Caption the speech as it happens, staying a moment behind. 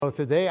So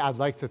today I'd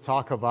like to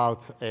talk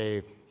about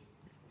a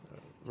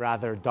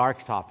rather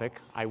dark topic.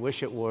 I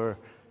wish it were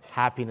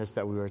happiness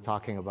that we were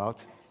talking about.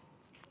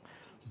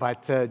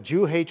 But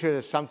Jew hatred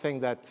is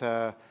something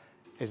that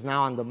is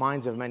now on the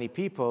minds of many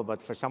people,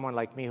 but for someone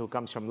like me who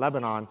comes from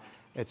Lebanon,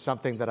 it's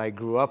something that I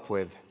grew up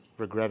with,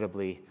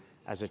 regrettably,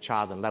 as a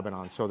child in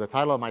Lebanon. So the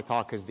title of my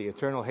talk is The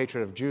Eternal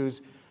Hatred of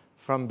Jews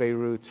from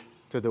Beirut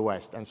to the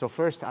West. And so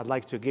first, I'd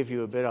like to give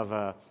you a bit of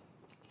a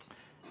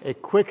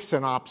quick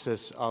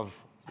synopsis of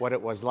what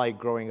it was like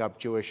growing up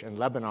Jewish in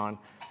Lebanon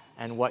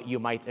and what you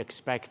might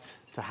expect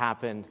to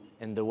happen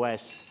in the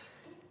West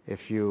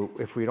if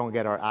we don't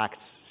get our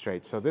acts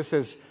straight. So this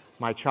is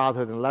my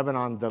childhood in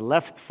Lebanon. The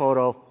left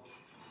photo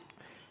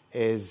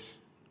is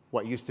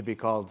what used to be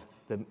called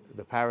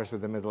the Paris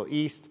of the Middle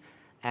East,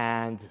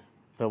 and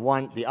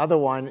the other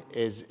one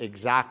is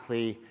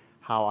exactly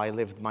how I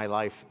lived my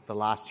life the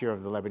last year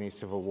of the Lebanese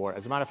Civil War.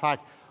 As a matter of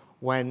fact,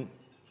 when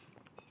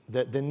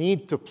the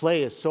need to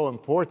play is so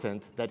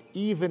important that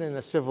even in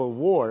a civil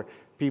war,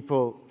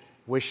 people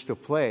wish to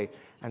play.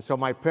 And so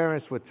my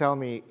parents would tell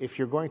me, if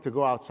you're going to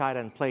go outside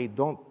and play,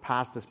 don't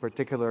pass this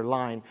particular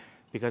line,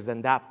 because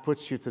then that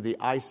puts you to the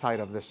eyesight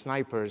of the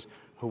snipers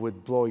who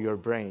would blow your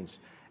brains.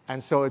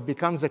 And so it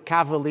becomes a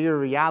cavalier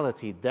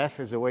reality. Death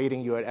is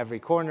awaiting you at every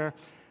corner.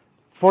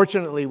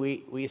 Fortunately,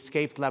 we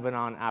escaped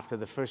Lebanon after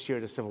the first year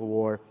of the Civil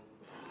War,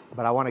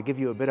 but I want to give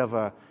you a bit of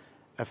a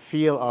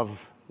feel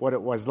of what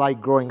it was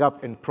like growing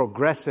up in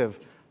progressive,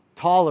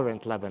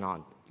 tolerant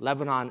Lebanon.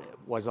 Lebanon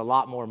was a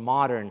lot more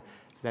modern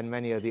than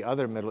many of the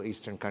other Middle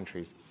Eastern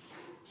countries.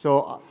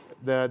 So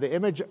the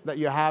image that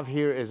you have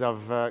here is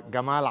of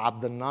Gamal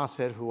Abdel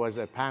Nasser, who was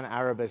a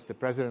pan-Arabist, the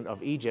president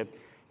of Egypt.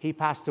 He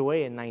passed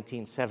away in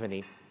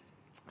 1970.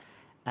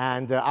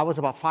 And I was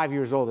about 5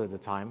 years old at the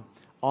time,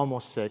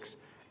 almost 6.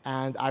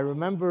 And I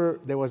remember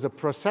there was a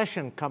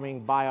procession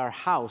coming by our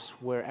house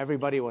where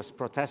everybody was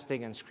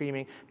protesting and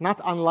screaming, not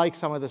unlike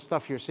some of the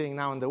stuff you're seeing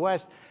now in the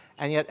West,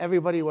 and yet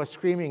everybody was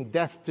screaming,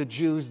 "Death to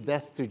Jews,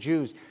 death to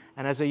Jews."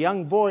 And as a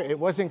young boy, it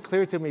wasn't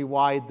clear to me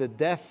why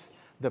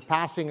the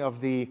passing of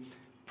the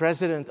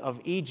president of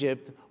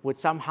Egypt would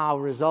somehow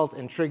result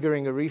in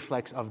triggering a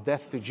reflex of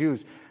death to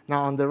Jews.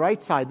 Now, on the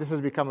right side, this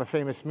has become a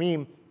famous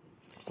meme.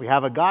 We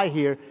have a guy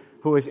here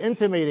who is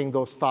intimating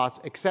those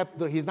thoughts,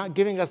 except he's not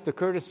giving us the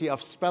courtesy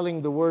of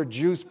spelling the word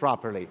Jews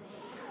properly.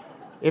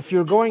 If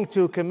you're going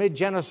to commit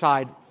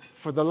genocide,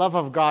 for the love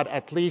of God,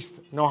 at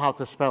least know how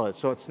to spell it.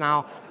 So it's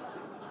now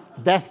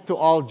death to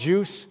all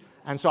Jews,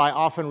 and so I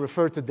often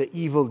refer to the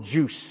evil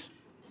juice.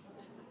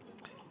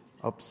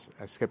 Oops,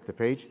 I skipped the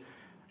page.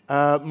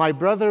 My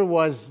brother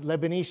was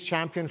Lebanese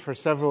champion for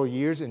several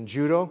years in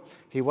judo.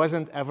 He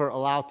wasn't ever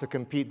allowed to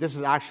compete. This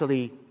is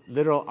actually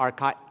literal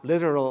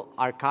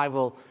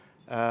archival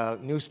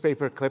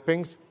newspaper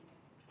clippings.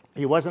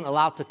 He wasn't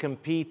allowed to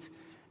compete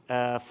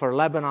for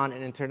Lebanon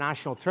in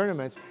international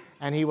tournaments,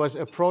 and he was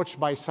approached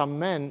by some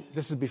men.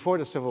 This is before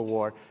the Civil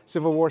War.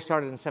 Civil War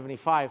started in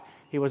 1975.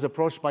 He was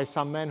approached by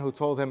some men who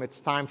told him,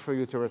 "It's time for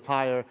you to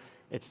retire.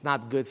 It's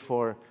not good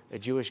for a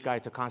Jewish guy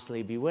to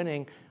constantly be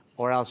winning,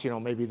 or else,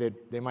 maybe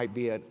there might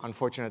be an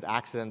unfortunate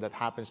accident that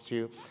happens to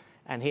you."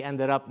 And he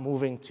ended up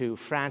moving to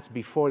France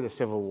before the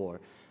Civil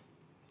War.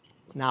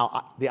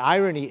 Now, the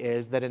irony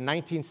is that in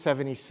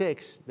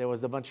 1976, there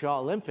was the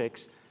Montreal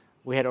Olympics.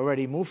 We had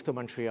already moved to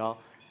Montreal,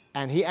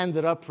 and he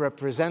ended up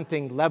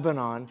representing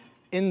Lebanon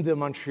in the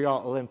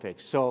Montreal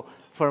Olympics. So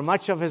for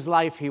much of his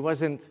life, he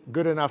wasn't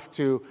good enough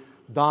to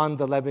don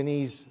the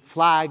Lebanese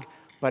flag,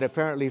 but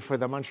apparently for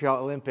the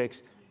Montreal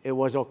Olympics, it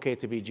was okay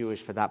to be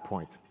Jewish for that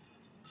point.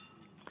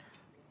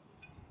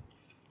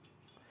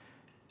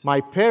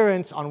 My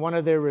parents, on one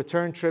of their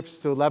return trips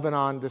to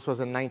Lebanon, this was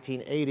in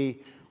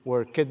 1980,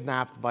 were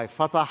kidnapped by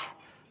Fatah.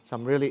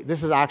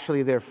 This is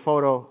actually their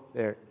photo.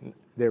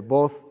 They're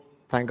both,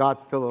 thank God,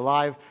 still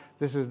alive.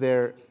 This is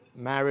their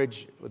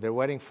marriage, their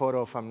wedding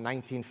photo from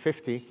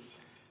 1950.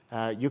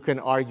 You can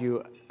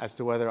argue as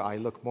to whether I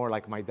look more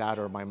like my dad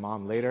or my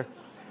mom later.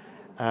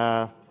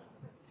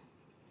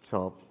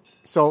 So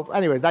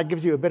anyways, that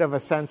gives you a bit of a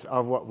sense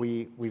of what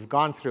we've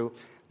gone through.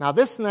 Now,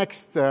 this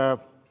next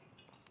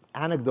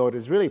anecdote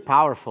is really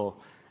powerful.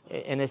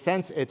 In a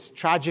sense, it's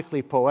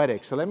tragically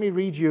poetic. So let me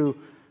read you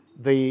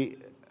a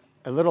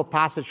little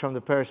passage from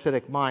the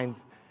Parasitic Mind.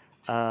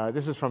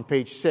 This is from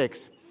page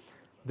 6.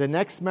 "The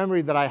next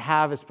memory that I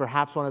have is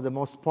perhaps one of the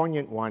most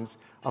poignant ones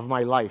of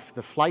my life.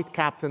 The flight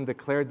captain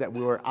declared that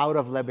we were out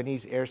of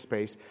Lebanese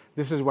airspace."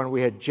 This is when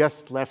we had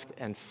just left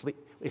and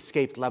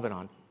escaped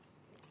Lebanon.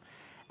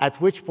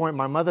 "At which point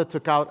my mother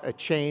took out a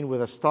chain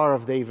with a Star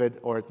of David,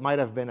 or it might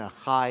have been a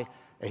chai,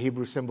 a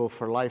Hebrew symbol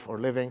for life or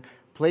living,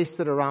 placed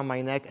it around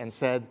my neck and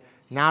said,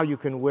 'Now you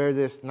can wear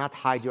this, not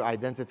hide your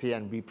identity,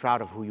 and be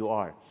proud of who you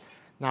are.'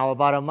 Now,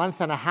 about a month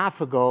and a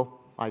half ago,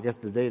 I guess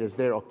the date is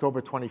there, October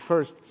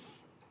 21st,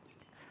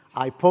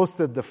 I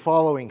posted the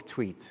following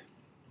tweet.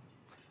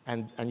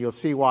 And you'll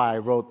see why I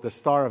wrote, 'The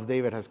Star of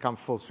David has come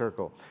full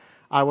circle.'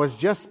 I was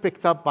just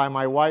picked up by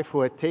my wife,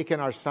 who had taken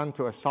our son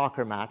to a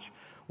soccer match.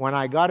 When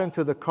I got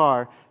into the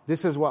car,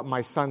 this is what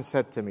my son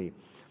said to me.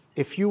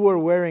 if you were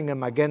wearing a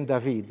Magen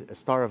David, a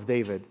Star of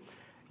David,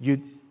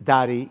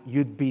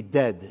 you'd be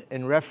dead,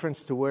 in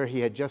reference to where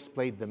he had just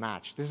played the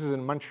match. This is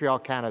in Montreal,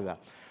 Canada.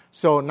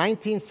 So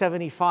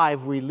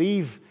 1975, we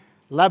leave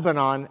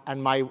Lebanon,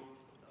 and my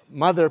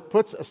mother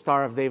puts a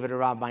Star of David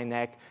around my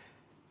neck.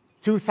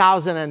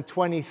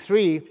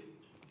 2023,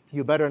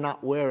 you better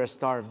not wear a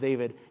Star of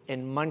David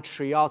in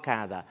Montreal,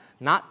 Canada.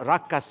 Not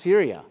Raqqa,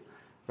 Syria,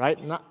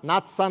 right?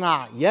 Not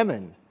Sana'a,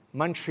 Yemen.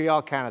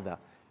 Montreal, Canada.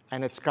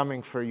 And it's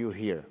coming for you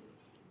here.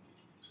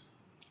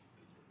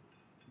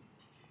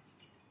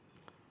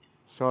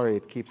 Sorry,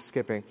 it keeps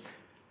skipping.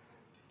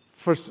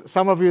 For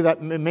some of you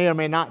that may or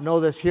may not know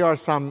this, here are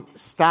some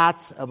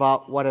stats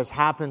about what has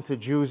happened to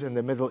Jews in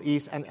the Middle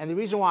East. And the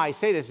reason why I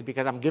say this is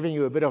because I'm giving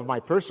you a bit of my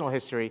personal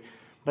history,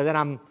 but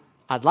then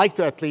I'd like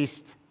to at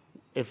least,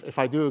 if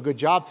I do a good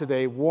job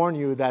today, warn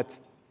you that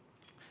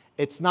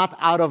it's not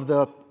out of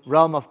the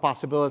realm of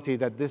possibility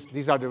that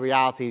these are the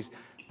realities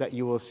that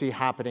you will see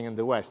happening in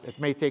the West. It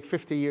may take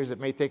 50 years, it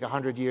may take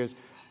 100 years,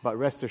 but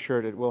rest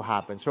assured it will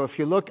happen. So if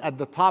you look at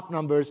the top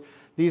numbers,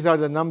 these are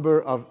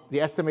the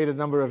estimated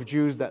number of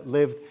Jews that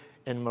lived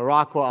in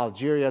Morocco,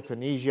 Algeria,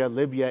 Tunisia,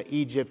 Libya,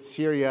 Egypt,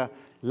 Syria,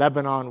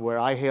 Lebanon, where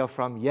I hail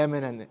from,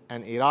 Yemen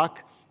and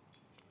Iraq.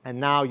 And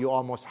now you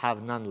almost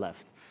have none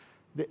left.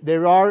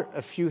 There are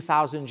a few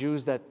thousand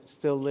Jews that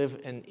still live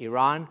in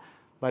Iran,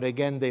 but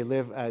again, they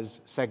live as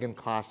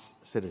second-class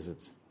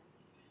citizens.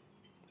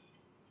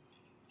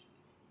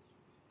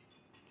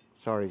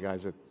 Sorry,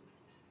 guys.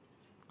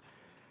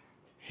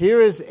 Here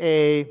is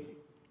a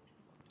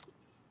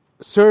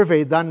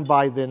survey done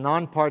by the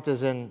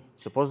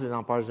supposedly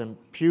nonpartisan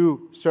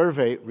Pew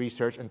Survey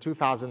Research in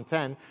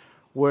 2010,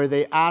 where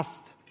they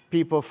asked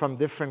people from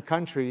different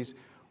countries,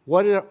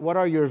 what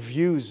are your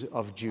views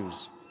of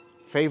Jews?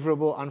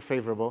 Favorable,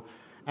 unfavorable.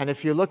 And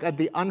if you look at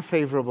the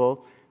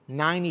unfavorable,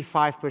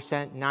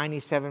 95%,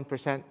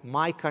 97%,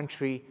 my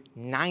country,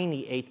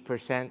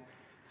 98%,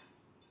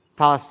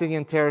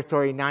 Palestinian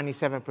territory,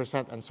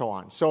 97%, and so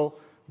on. So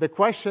the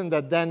question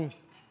that then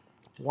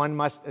one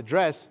must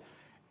address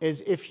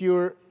is, if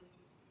you're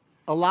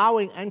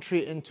allowing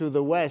entry into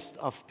the West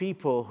of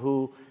people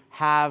who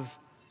have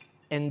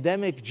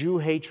endemic Jew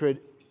hatred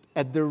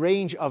at the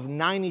range of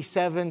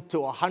 97 to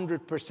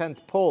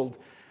 100% polled,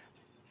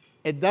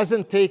 it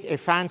doesn't take a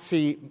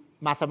fancy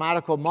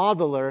mathematical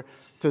modeler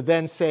to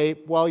then say,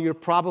 well, you're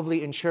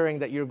probably ensuring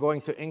that you're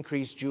going to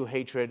increase Jew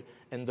hatred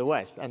in the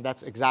West. And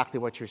that's exactly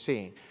what you're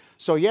seeing.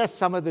 So yes,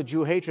 some of the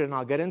Jew hatred, and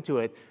I'll get into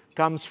it,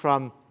 comes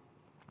from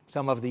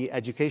some of the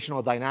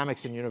educational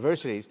dynamics in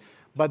universities.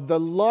 But the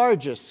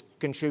largest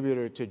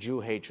contributor to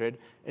Jew hatred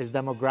is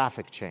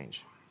demographic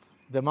change.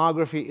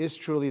 Demography is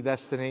truly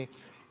destiny.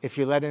 If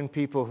you let in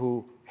people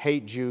who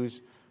hate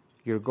Jews,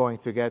 you're going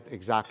to get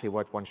exactly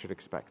what one should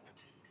expect.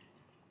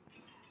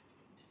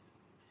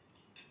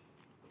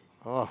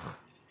 Oh,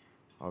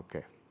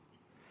 okay.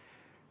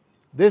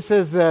 This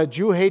is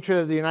Jew hatred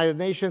of the United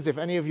Nations. If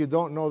any of you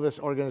don't know this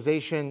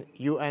organization,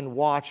 UN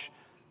Watch,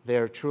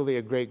 they're truly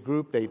a great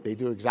group. They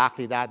do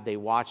exactly that. They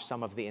watch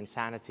some of the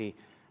insanity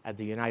at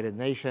the United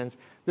Nations.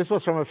 This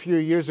was from a few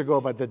years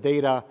ago, but the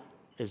data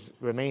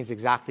remains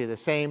exactly the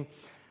same.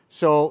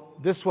 So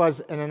this was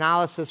an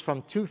analysis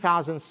from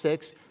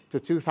 2006 to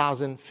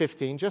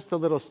 2015, just a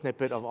little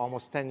snippet of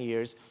almost 10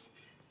 years,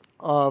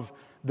 of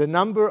the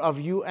number of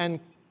UN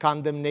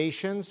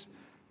condemnations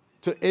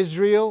to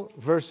Israel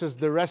versus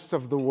the rest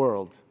of the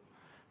world.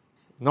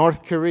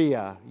 North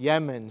Korea,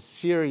 Yemen,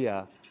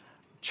 Syria,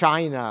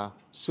 China,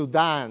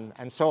 Sudan,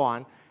 and so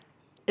on.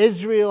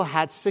 Israel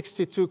had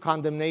 62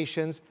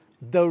 condemnations.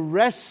 The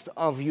rest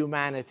of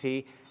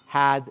humanity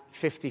had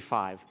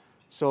 55.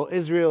 So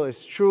Israel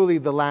is truly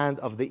the land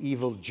of the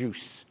evil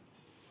juice.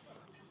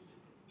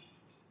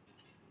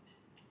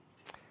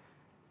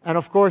 And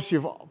of course,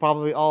 you've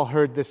probably all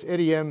heard this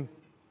idiom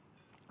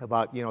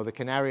about, the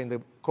canary in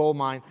the coal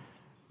mine.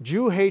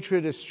 Jew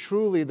hatred is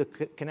truly the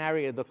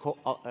canary in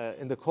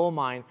the coal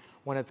mine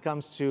when it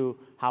comes to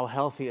how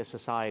healthy a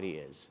society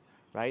is,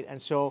 right?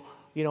 And so,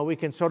 we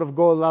can sort of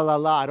go la la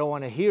la, I don't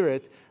want to hear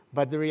it,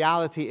 but the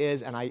reality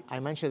is, and I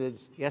mentioned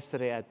it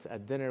yesterday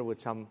at dinner with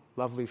some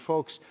lovely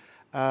folks,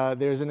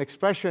 there's an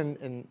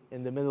expression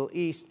in the Middle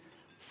East: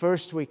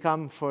 first we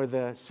come for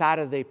the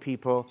Saturday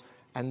people,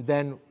 and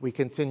then we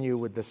continue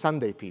with the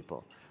Sunday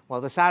people. Well,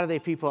 the Saturday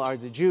people are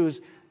the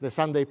Jews, the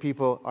Sunday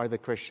people are the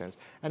Christians.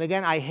 And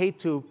again, I hate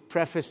to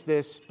preface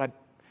this, but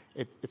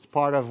it's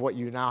part of what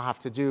you now have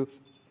to do.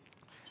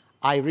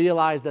 I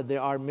realize that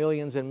there are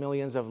millions and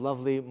millions of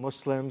lovely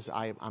Muslims.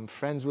 I'm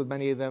friends with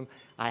many of them.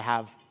 I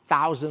have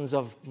thousands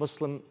of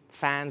Muslim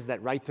fans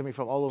that write to me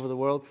from all over the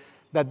world.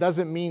 That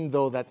doesn't mean,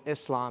 though, that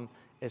Islam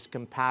is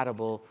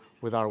compatible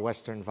with our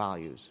Western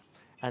values.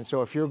 And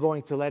so if you're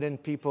going to let in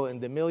people in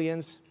the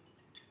millions,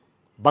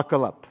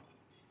 buckle up.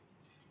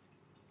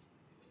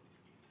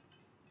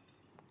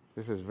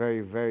 This is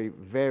very, very,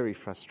 very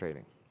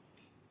frustrating.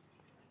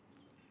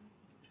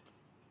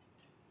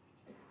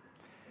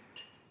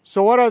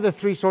 So what are the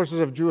three sources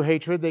of Jew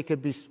hatred? They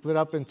could be split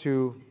up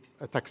into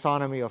a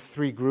taxonomy of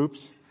three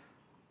groups.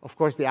 of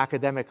course, the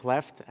academic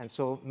left, and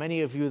so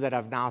many of you that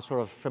have now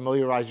sort of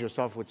familiarized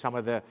yourself with some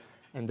of the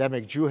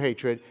endemic Jew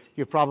hatred,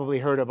 you've probably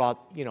heard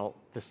about,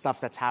 the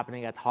stuff that's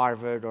happening at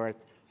Harvard or at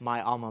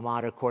my alma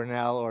mater,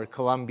 Cornell, or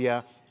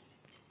Columbia.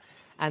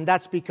 And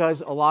that's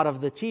because a lot of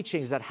the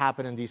teachings that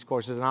happen in these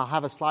courses, and I'll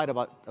have a slide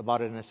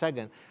about it in a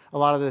second, a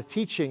lot of the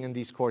teaching in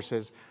these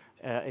courses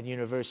in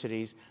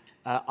universities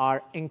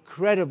are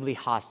incredibly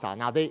hostile.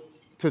 Now,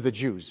 to the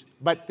Jews,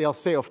 but they'll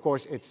say, of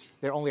course,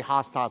 they're only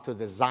hostile to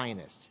the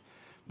Zionists.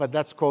 But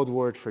that's code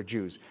word for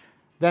Jews.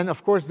 Then,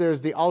 of course,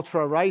 there's the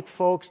ultra-right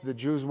folks, the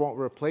Jews Won't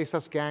Replace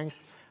Us gang,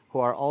 who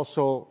are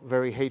also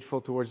very hateful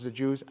towards the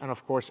Jews, and,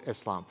 of course,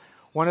 Islam.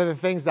 One of the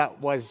things that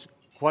was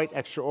quite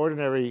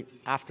extraordinary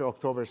after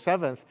October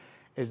 7th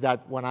is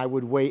that when I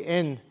would weigh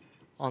in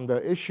on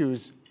the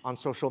issues on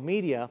social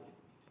media,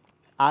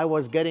 I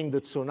was getting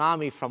the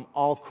tsunami from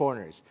all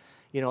corners.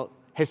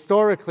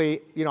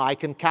 Historically, I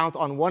can count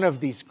on one of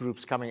these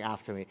groups coming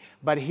after me.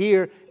 But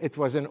here, it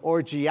was an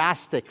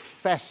orgiastic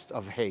fest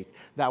of hate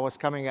that was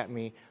coming at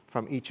me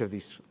from each of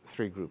these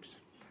three groups.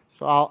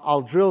 So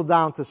I'll drill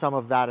down to some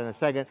of that in a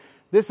second.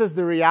 This is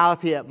the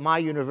reality at my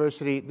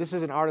university. This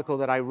is an article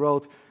that I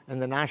wrote in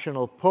the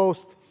National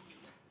Post.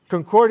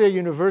 Concordia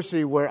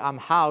University, where I'm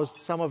housed,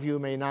 some of you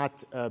may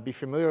not be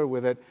familiar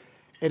with it.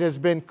 It has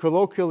been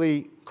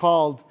colloquially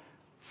called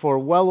for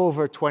well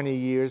over 20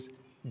 years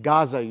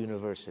Gaza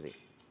University.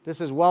 This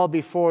is well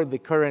before the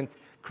current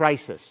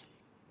crisis.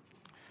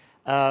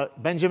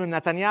 Benjamin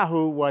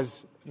Netanyahu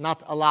was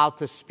not allowed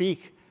to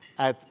speak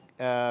at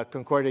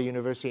Concordia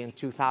University in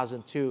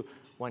 2002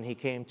 when he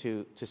came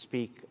to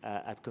speak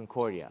at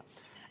Concordia.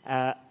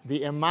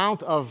 The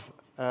amount of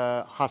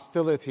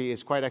hostility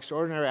is quite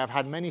extraordinary. I've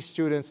had many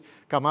students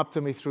come up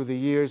to me through the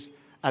years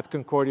at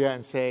Concordia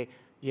and say,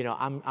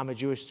 I'm a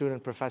Jewish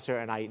student professor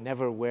and I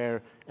never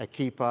wear a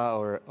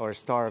kippah or a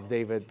Star of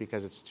David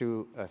because it's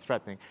too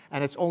threatening.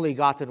 And it's only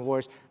gotten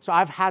worse. So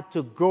I've had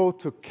to go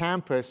to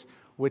campus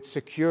with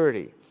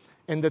security.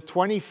 In the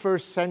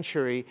 21st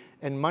century,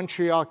 in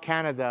Montreal,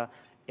 Canada,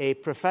 a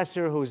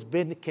professor who's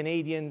been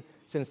Canadian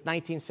since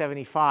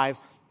 1975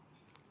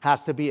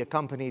 has to be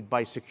accompanied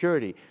by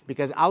security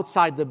because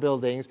outside the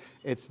buildings,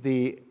 it's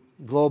the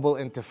global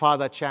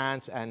intifada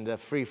chants and the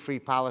free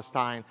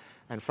Palestine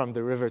and from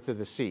the river to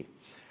the sea.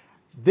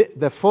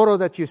 The photo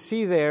that you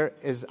see there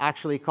is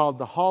actually called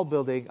the Hall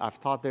Building.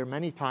 I've taught there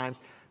many times.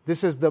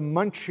 This is the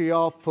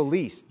Montreal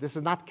Police. This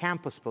is not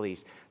campus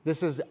police.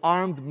 This is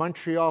armed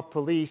Montreal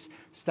police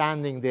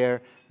standing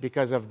there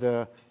because of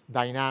the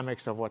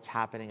dynamics of what's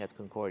happening at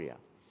Concordia.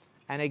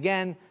 And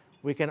again,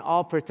 we can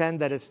all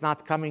pretend that it's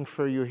not coming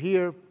for you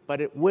here,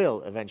 but it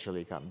will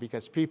eventually come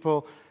because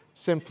people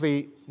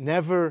simply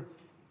never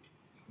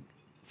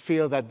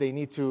feel that they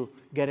need to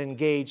get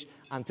engaged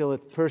until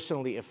it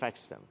personally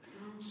affects them.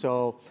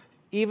 So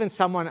even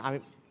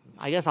someone,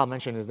 I guess I'll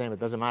mention his name, it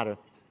doesn't matter.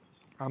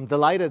 I'm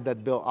delighted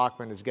that Bill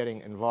Ackman is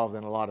getting involved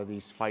in a lot of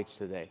these fights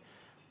today.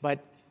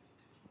 But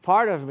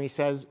part of me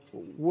says,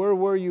 where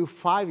were you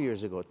 5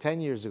 years ago,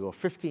 10 years ago,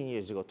 15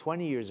 years ago,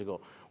 20 years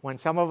ago, when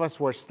some of us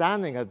were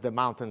standing at the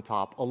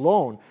mountaintop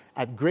alone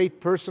at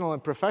great personal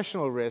and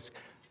professional risk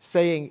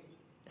saying,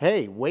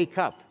 hey, wake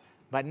up.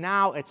 But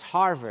now it's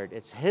Harvard,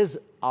 it's his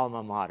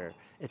alma mater,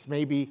 it's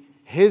maybe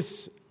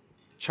his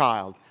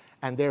child,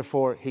 and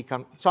therefore he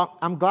comes. So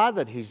I'm glad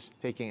that he's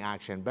taking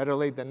action, better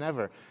late than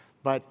never.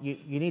 But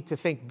you need to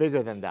think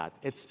bigger than that.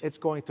 It's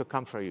going to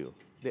come for you.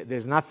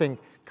 There's nothing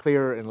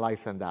clearer in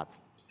life than that.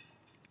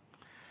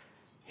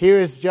 Here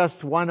is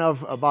just one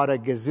of about a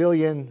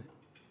gazillion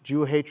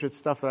Jew hatred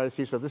stuff that I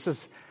received. So this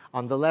is,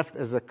 on the left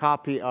is a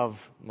copy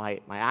of my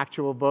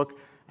actual book,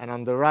 and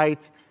on the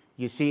right,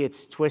 you see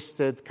it's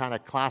twisted, kind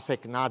of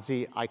classic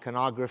Nazi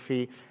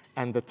iconography,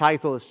 and the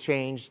title is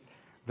changed,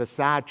 The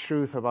Sad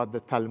Truth About the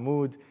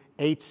Talmud,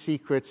 8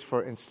 Secrets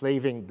for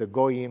Enslaving the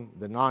Goyim,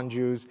 the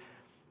non-Jews,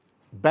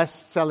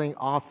 best-selling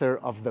author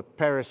of The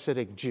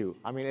Parasitic Jew.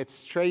 I mean, it's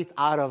straight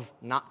out of,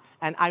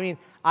 and I mean,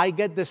 I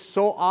get this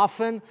so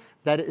often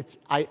that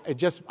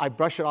I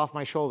brush it off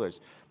my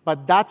shoulders.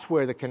 But that's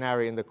where the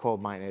canary in the coal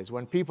mine is.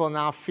 When people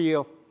now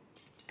feel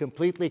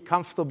completely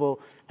comfortable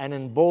and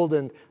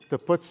emboldened to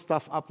put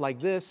stuff up like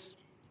this,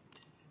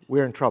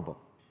 we're in trouble.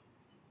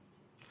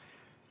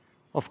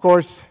 Of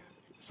course,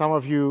 some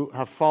of you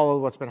have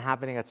followed what's been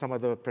happening at some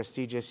of the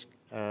prestigious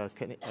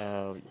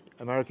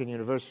American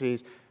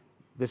universities.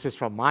 This is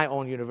from my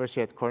own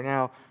university at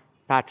Cornell.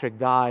 Patrick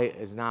Dye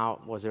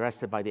was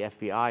arrested by the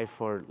FBI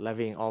for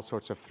levying all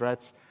sorts of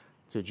threats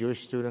to Jewish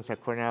students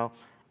at Cornell.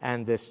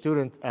 And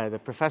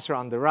the professor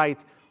on the right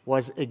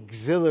was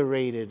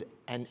exhilarated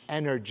and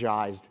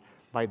energized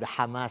by the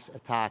Hamas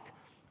attack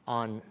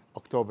on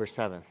October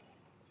 7th.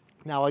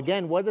 Now,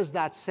 again, what does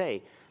that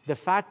say? The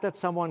fact that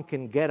someone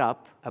can get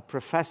up, a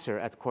professor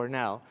at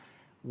Cornell,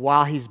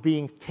 while he's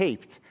being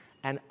taped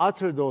and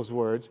utter those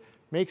words,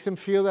 makes him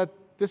feel that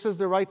this is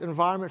the right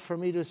environment for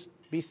me to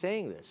be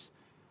saying this.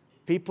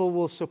 People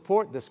will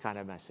support this kind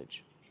of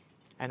message.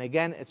 And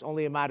again, it's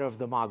only a matter of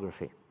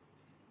demography.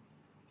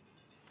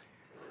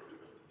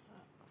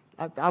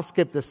 I'll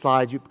skip this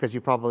slide because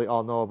you probably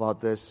all know about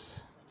this.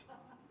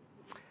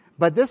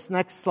 But this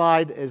next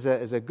slide is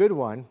a good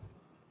one.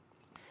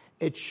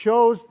 It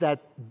shows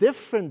that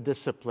different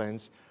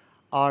disciplines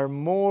are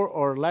more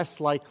or less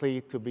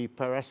likely to be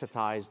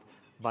parasitized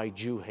by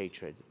Jew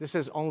hatred. This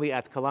is only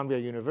at Columbia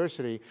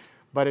University,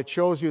 but it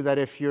shows you that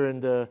if you're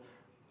in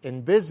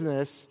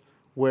business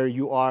where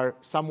you are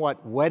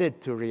somewhat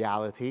wedded to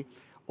reality,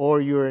 or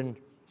you're in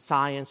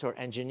science or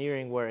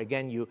engineering where,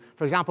 again,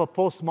 for example,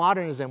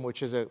 postmodernism,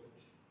 which is is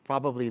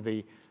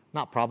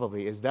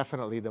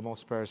definitely the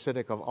most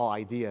parasitic of all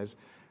ideas.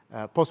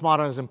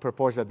 Postmodernism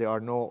purports that there are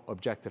no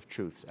objective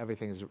truths.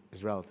 Everything is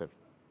relative.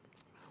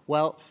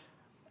 Well,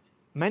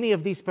 many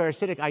of these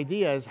parasitic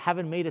ideas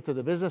haven't made it to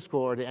the business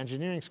school or the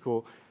engineering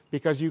school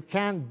because you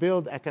can't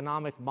build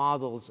economic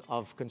models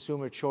of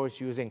consumer choice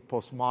using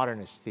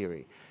postmodernist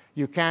theory.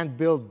 You can't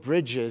build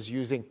bridges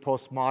using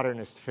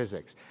postmodernist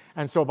physics.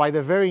 And so by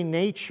the very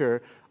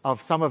nature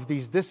of some of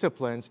these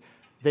disciplines,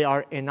 they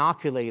are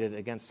inoculated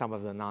against some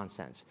of the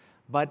nonsense.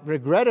 But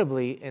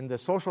regrettably, in the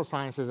social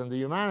sciences and the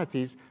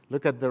humanities,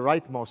 look at the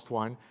rightmost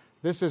one,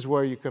 this is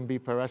where you can be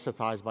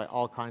parasitized by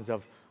all kinds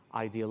of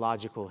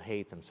ideological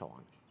hate and so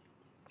on.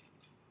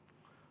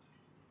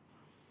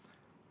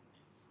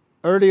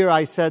 Earlier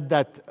I said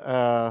that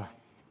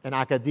in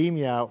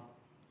academia,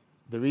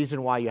 the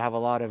reason why you have a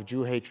lot of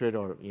Jew hatred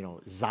or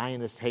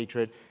Zionist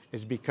hatred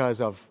is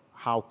because of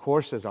how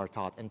courses are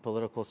taught in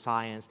political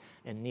science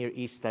and Near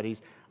East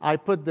studies. I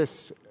put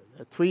this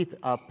tweet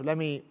up. Let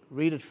me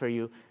read it for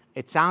you.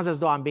 It sounds as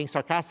though I'm being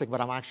sarcastic,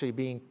 but I'm actually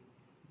being,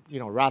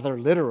 rather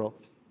literal.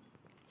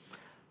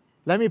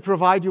 Let me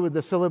provide you with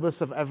the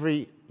syllabus of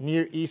every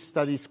Near East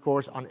studies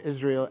course on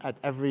Israel at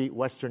every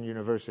Western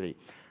university.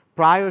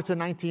 Prior to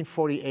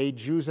 1948,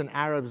 Jews and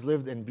Arabs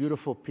lived in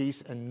beautiful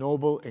peace and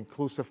noble,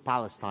 inclusive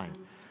Palestine.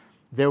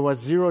 There was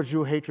zero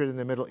Jew hatred in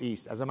the Middle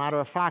East. As a matter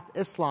of fact,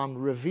 Islam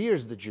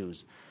reveres the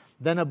Jews.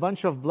 Then a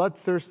bunch of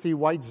bloodthirsty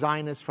white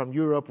Zionists from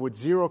Europe with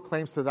zero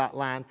claims to that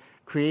land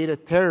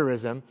created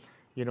terrorism,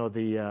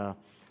 the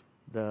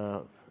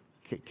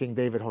King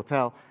David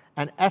Hotel,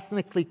 and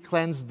ethnically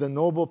cleansed the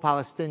noble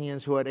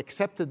Palestinians who had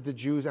accepted the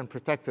Jews and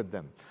protected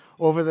them.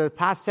 Over the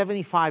past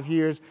 75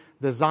 years,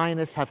 the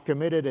Zionists have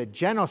committed a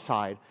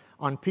genocide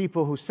on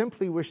people who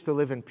simply wish to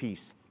live in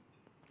peace.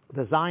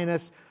 The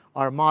Zionists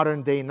are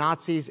modern-day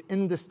Nazis,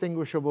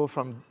 indistinguishable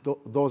from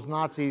those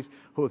Nazis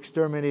who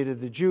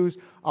exterminated the Jews,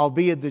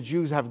 albeit the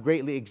Jews have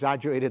greatly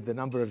exaggerated the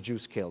number of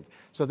Jews killed.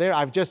 So there,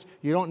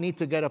 you don't need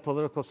to get a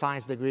political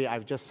science degree.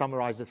 I've just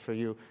summarized it for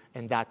you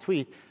in that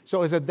tweet.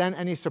 So is it then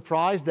any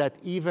surprise that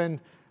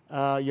even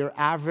your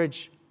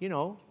average,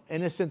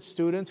 innocent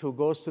student who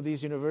goes to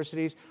these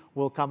universities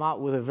will come out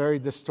with a very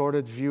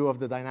distorted view of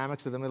the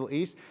dynamics of the Middle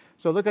East?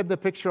 So look at the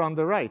picture on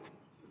the right.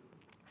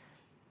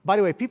 By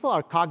the way, people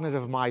are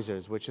cognitive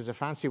misers, which is a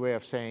fancy way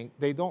of saying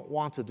they don't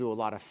want to do a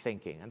lot of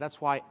thinking. And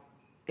that's why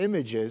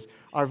images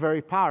are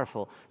very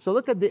powerful. So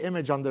look at the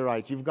image on the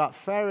right. You've got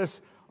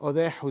Faris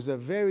Odeh, who's a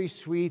very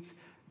sweet,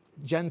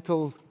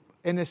 gentle,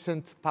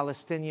 innocent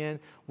Palestinian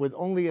with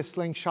only a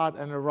slingshot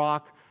and a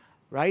rock,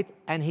 right?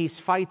 And he's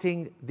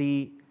fighting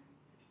the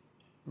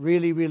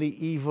really, really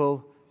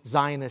evil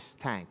Zionist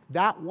tank.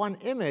 That one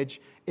image,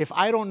 if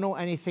I don't know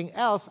anything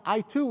else,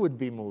 I too would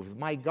be moved.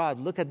 My God,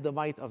 look at the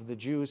might of the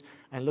Jews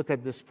and look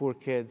at this poor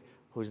kid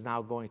who's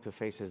now going to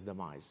face his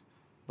demise.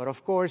 But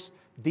of course,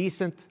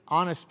 decent,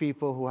 honest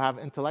people who have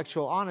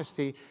intellectual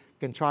honesty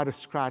can try to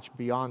scratch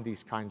beyond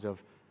these kinds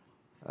of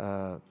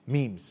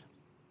memes.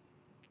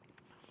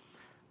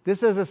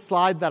 This is a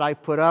slide that I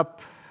put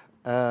up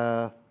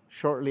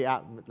shortly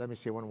after, let me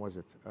see, when was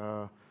it?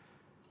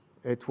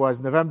 It was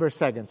November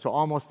 2nd, so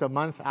almost a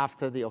month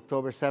after the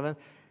October 7th.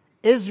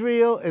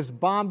 Israel is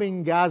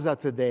bombing Gaza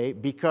today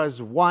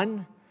because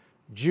 1,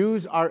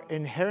 Jews are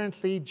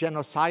inherently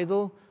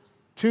genocidal.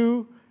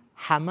 2,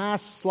 Hamas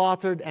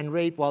slaughtered and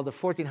raped, well, the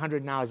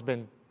 1,400 now has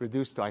been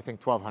reduced to, I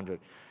think, 1,200.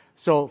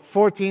 So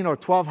 1,400 or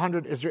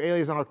 1,200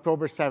 Israelis on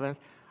October 7th.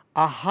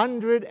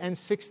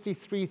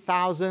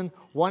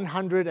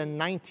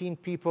 163,119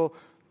 people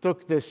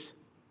took this,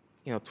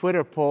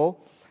 Twitter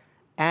poll,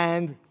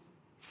 and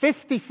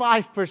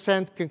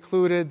 55%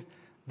 concluded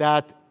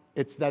that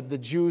it's that the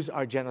Jews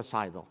are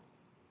genocidal.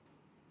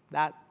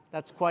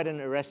 That's quite an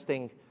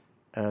arresting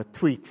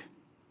tweet.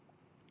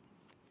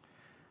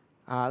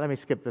 Let me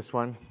skip this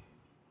one.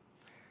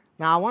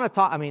 Now, I want to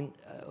talk,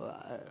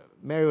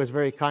 Mary was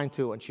very kind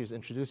to, when she was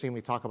introducing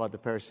me, talk about the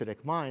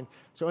parasitic mind.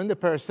 So in the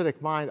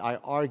parasitic mind, I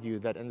argue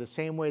that in the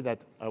same way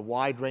that a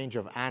wide range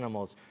of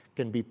animals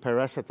can be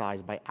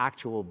parasitized by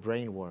actual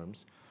brain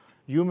worms,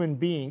 human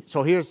beings,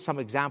 so here's some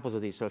examples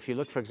of these. So if you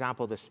look, for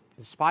example, the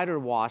spider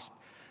wasp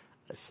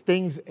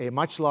stings a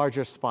much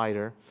larger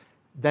spider,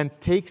 then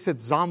takes it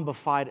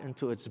zombified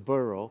into its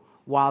burrow.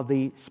 While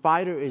the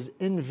spider is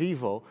in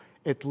vivo,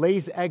 it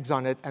lays eggs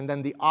on it, and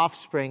then the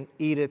offspring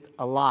eat it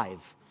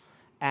alive.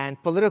 And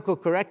political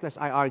correctness,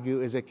 I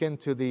argue, is akin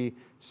to the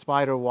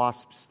spider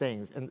wasp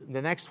stings. And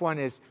the next one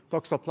is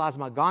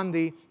Toxoplasma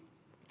gondii.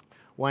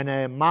 When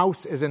a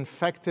mouse is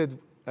infected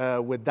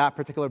with that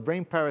particular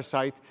brain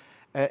parasite,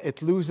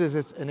 it loses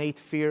its innate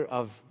fear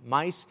of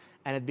mice,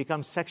 and it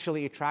becomes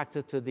sexually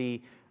attracted to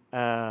the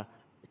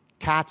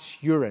cat's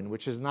urine,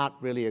 which is not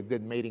really a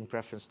good mating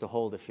preference to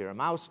hold if you're a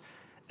mouse.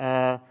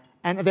 And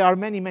there are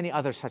many, many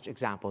other such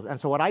examples. And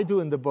so what I do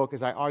in the book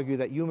is I argue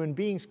that human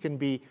beings can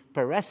be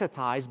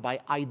parasitized by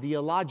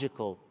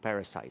ideological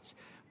parasites,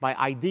 by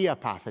idea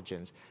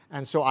pathogens.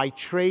 And so I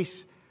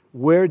trace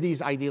where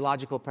these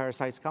ideological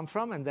parasites come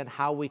from and then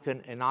how we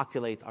can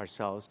inoculate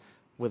ourselves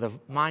with a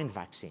mind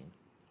vaccine.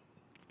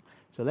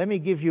 So let me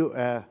give you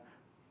a...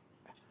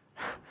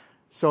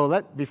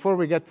 before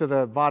we get to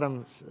the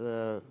bottom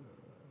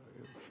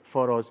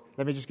photos,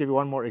 let me just give you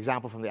one more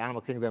example from the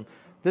animal kingdom.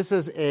 This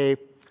is a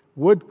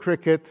wood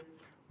cricket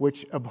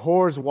which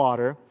abhors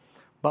water,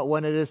 but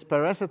when it is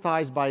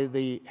parasitized by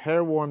the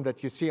hairworm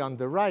that you see on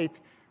the right,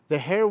 the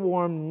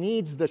hairworm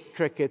needs the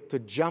cricket to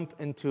jump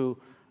into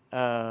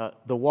the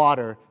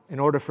water in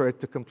order for it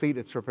to complete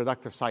its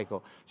reproductive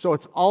cycle. So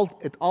it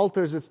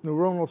alters its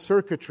neuronal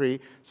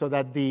circuitry so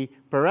that the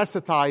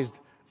parasitized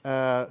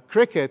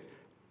cricket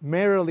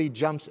merrily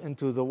jumps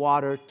into the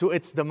water to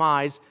its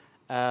demise,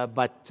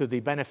 but to the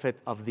benefit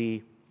of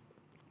the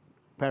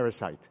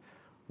parasite.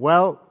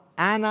 Well,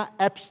 Anna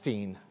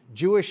Epstein,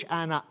 Jewish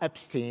Anna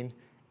Epstein,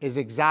 is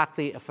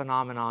exactly a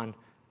phenomenon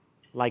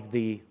like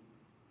the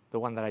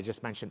one that I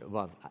just mentioned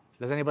above.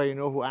 Does anybody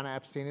know who Anna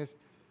Epstein is?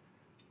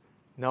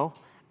 No?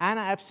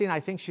 Anna Epstein, I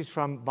think she's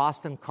from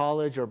Boston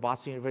College or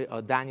Boston University.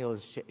 Oh, Daniel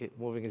is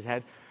moving his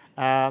head.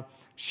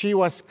 She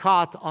was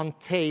caught on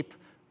tape,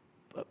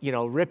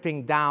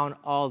 ripping down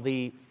all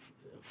the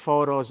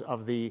photos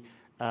of the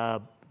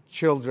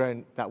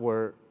children that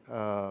were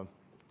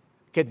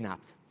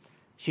kidnapped.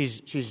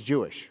 She's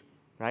Jewish,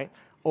 right?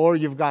 Or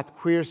you've got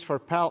Queers for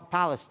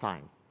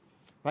Palestine,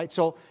 right?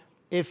 So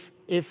if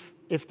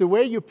the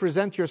way you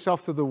present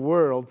yourself to the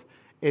world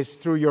is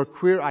through your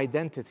queer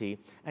identity,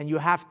 and you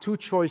have two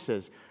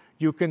choices.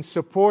 You can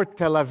support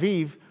Tel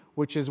Aviv,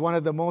 which is one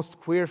of the most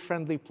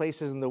queer-friendly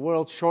places in the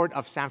world, short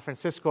of San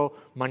Francisco,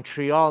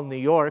 Montreal, New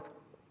York.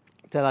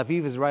 Tel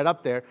Aviv is right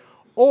up there.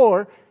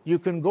 Or you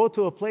can go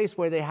to a place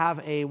where they have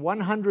a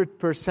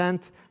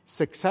 100%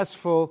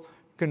 successful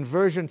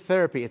conversion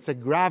therapy. It's a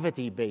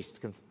gravity-based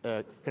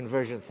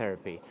conversion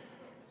therapy.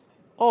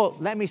 Oh,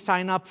 let me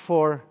sign up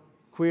for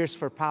Queers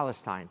for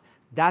Palestine.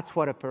 That's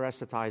what a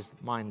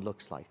parasitized mind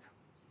looks like.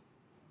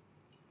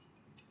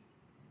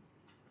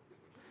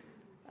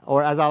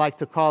 Or as I like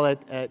to call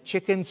it,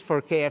 chickens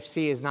for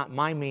KFC is not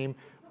my meme,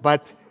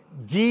 but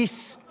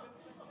geese,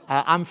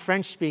 I'm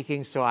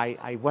French-speaking, so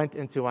I went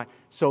into my...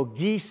 So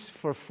geese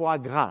for foie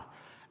gras.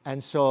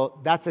 And so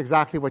that's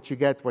exactly what you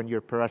get when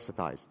you're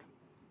parasitized.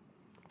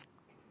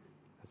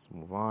 Let's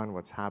move on.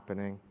 What's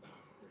happening?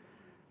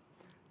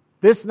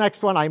 This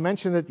next one, I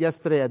mentioned it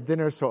yesterday at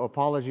dinner, so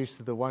apologies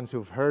to the ones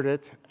who've heard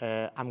it.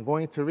 I'm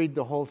going to read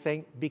the whole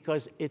thing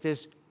because it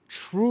is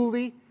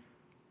truly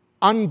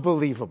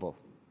unbelievable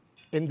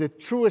in the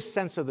truest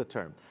sense of the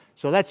term.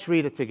 So let's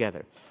read it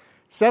together.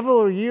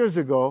 Several years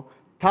ago,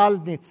 Tal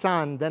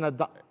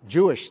Nitzan,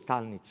 Jewish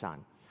Tal Nitzan,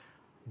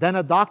 then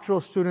a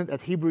doctoral student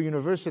at Hebrew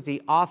University,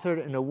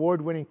 authored an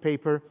award-winning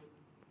paper,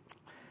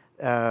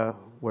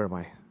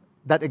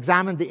 that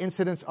examined the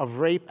incidence of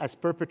rape as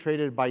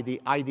perpetrated by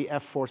the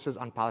IDF forces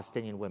on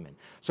Palestinian women.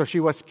 So she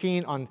was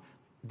keen on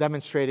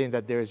demonstrating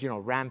that there is,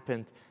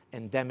 rampant,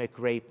 endemic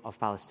rape of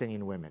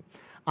Palestinian women.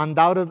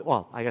 Undoubtedly,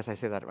 I guess I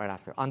say that right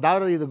after.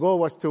 Undoubtedly, the goal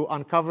was to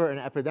uncover an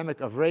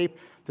epidemic of rape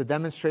to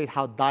demonstrate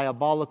how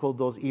diabolical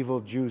those evil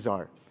Jews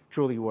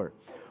truly were.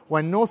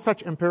 When no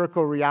such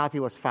empirical reality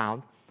was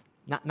found,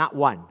 not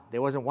one,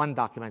 there wasn't one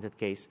documented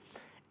case,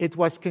 it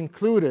was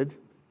concluded.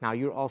 Now,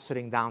 you're all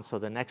sitting down, so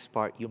the next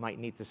part, you might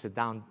need to sit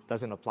down,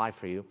 doesn't apply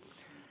for you,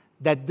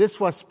 that this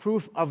was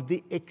proof of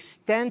the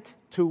extent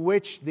to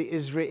which the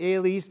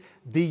Israelis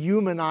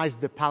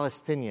dehumanized the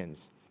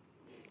Palestinians.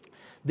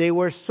 They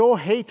were so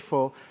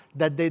hateful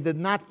that they did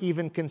not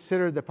even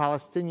consider the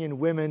Palestinian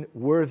women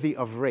worthy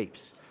of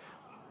rapes.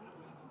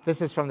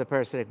 This is from the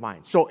parasitic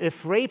mind. So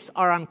if rapes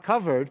are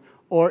uncovered,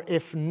 or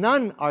if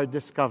none are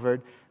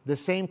discovered, the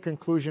same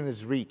conclusion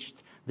is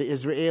reached. The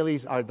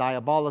Israelis are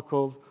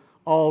diabolical.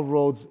 All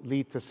roads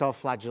lead to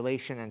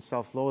self-flagellation and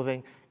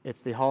self-loathing.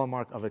 It's the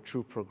hallmark of a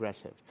true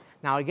progressive.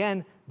 Now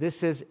again,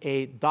 this is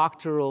a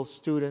doctoral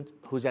student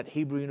who's at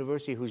Hebrew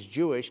University who's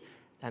Jewish,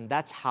 and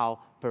that's how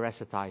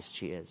parasitized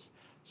she is.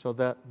 So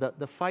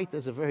the fight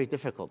is a very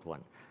difficult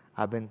one.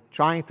 I've been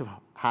trying to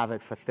have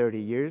it for 30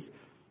 years.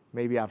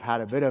 Maybe I've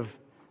had a bit of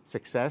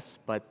success,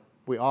 but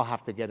we all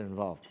have to get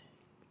involved.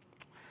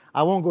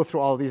 I won't go through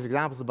all these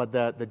examples, but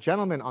the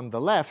gentleman on the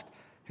left,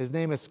 his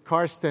name is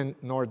Karsten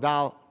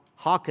Nordal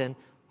Hawken,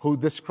 who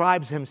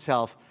describes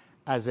himself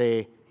as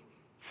a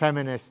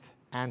feminist,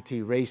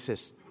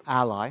 anti-racist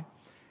ally.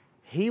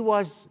 He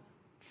was,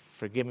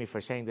 forgive me for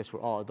saying this,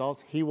 we're all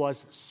adults, he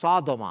was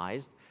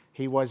sodomized,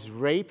 he was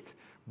raped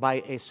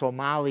by a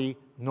Somali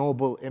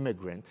noble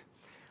immigrant.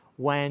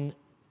 When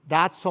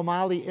that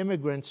Somali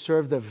immigrant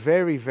served a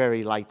very,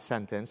 very light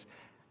sentence,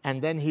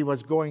 and then he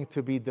was going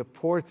to be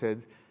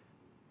deported,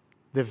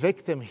 the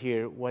victim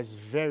here was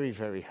very,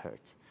 very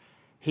hurt.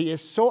 He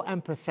is so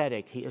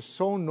empathetic, he is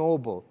so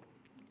noble,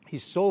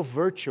 he's so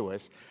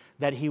virtuous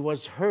that he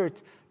was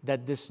hurt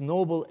that this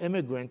noble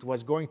immigrant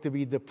was going to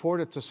be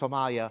deported to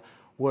Somalia,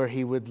 where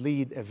he would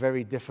lead a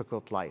very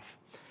difficult life.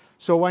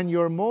 So when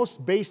your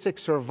most basic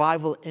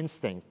survival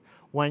instinct,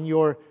 when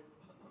your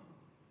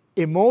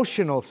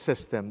emotional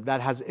system that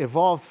has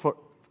evolved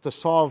to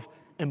solve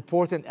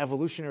important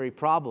evolutionary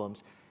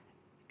problems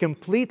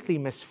completely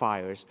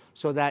misfires,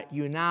 so that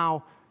you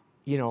now,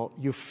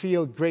 you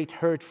feel great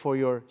hurt for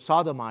your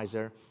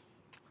sodomizer,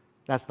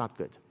 that's not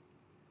good.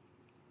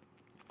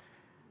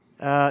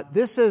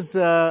 This is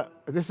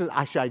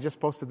actually, I just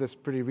posted this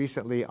pretty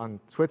recently on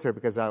Twitter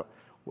because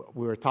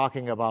we were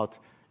talking about,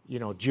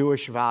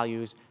 Jewish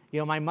values.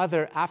 My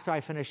mother, after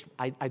I finished,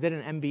 I did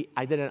an MBA,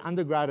 I did an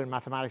undergrad in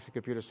mathematics and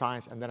computer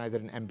science, and then I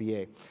did an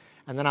MBA.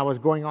 And then I was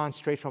going on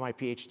straight for my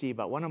PhD,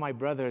 but one of my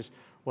brothers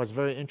was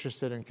very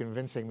interested in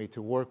convincing me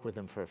to work with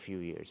him for a few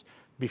years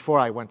before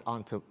I went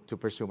on to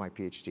pursue my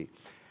PhD.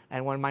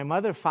 And when my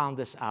mother found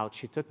this out,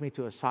 she took me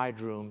to a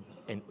side room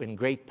in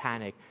great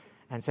panic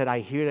and said, "I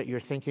hear that you're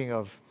thinking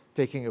of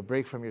taking a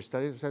break from your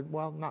studies." I said,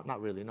 "Well,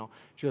 not really, no."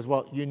 She goes,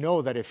 "Well, you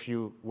know that if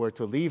you were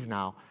to leave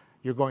now,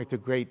 you're going to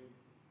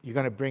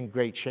bring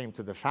great shame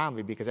to the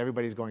family because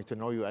everybody's going to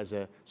know you as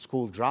a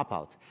school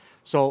dropout.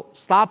 So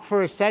stop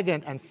for a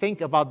second and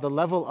think about the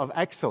level of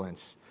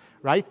excellence,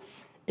 right?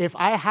 If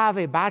I have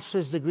a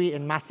bachelor's degree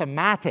in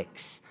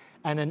mathematics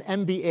and an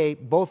MBA,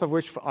 both of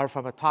which are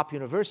from a top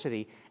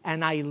university,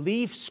 and I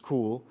leave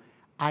school,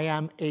 I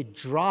am a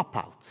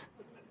dropout.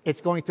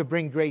 It's going to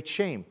bring great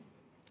shame."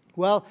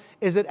 Well,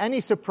 is it any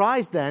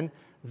surprise then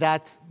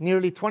that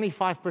nearly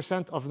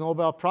 25% of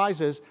Nobel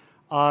Prizes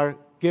are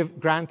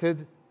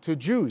granted to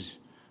Jews?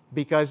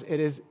 Because it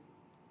is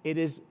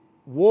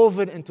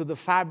woven into the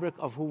fabric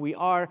of who we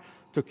are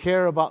to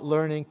care about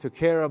learning, to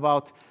care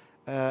about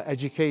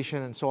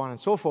education, and so on and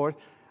so forth.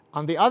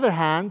 On the other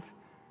hand,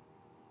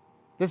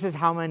 this is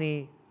how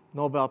many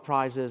Nobel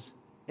Prizes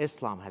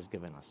Islam has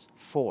given us: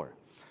 4.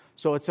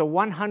 So it's a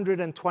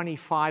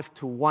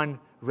 125-to-1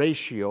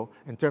 ratio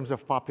in terms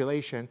of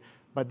population,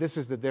 but this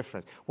is the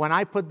difference. When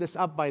I put this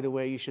up, by the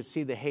way, you should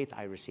see the hate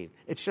I received.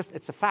 It's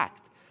a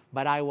fact,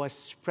 but I was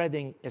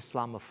spreading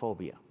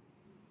Islamophobia.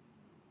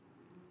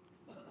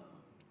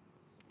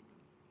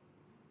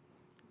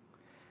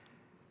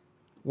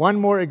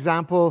 One more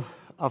example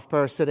of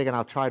parasitic, and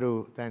I'll try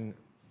to then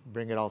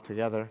bring it all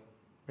together,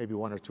 maybe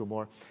one or two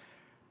more.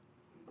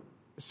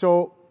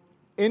 So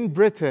in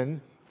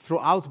Britain,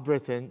 throughout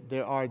Britain,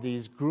 there are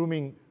these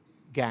grooming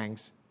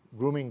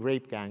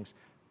rape gangs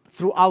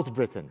throughout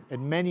Britain,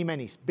 in many,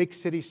 many big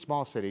cities,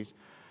 small cities.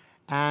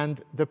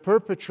 And the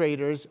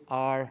perpetrators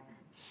are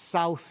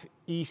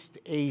Southeast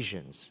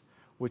Asians,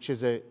 which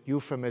is a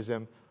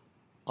euphemism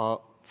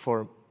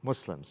for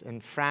Muslims. In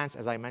France,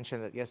 as I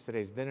mentioned at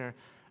yesterday's dinner,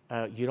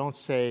 you don't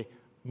say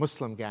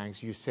Muslim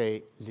gangs, you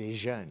say les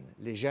jeunes.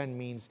 Les jeunes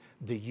means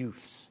the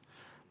youths.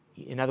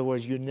 In other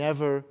words, you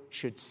never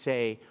should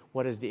say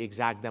what is the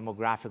exact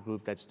demographic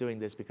group that's doing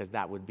this, because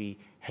that would be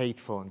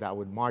hateful and that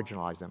would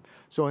marginalize them.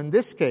 So in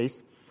this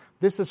case,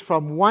 this is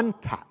from one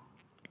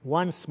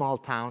small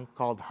town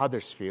called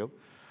Huddersfield.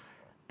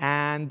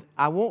 And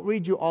I won't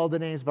read you all the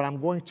names, but I'm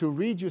going to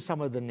read you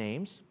some of the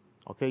names.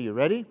 Okay, you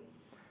ready?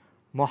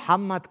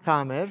 Muhammad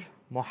Kamir,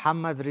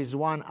 Muhammad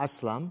Rizwan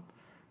Aslam,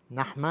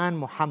 Nahman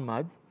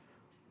Muhammad,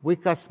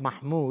 Wikas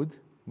Mahmoud,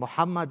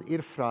 Muhammad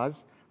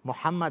Irfraz,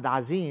 Muhammad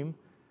Azim,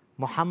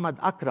 Muhammad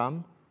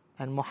Akram,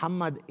 and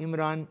Muhammad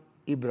Imran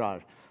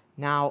Ibrar.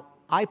 Now,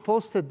 I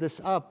posted this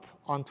up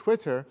on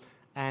Twitter,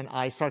 and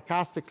I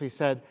sarcastically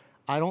said,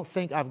 I don't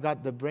think I've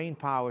got the brain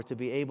power to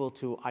be able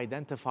to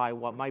identify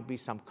what might be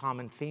some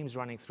common themes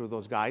running through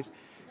those guys.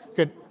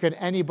 Could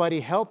anybody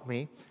help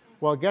me?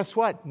 Well, guess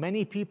what?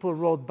 Many people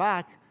wrote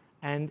back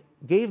and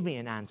gave me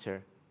an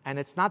answer, and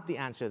it's not the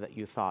answer that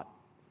you thought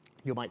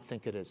you might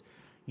think it is.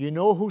 You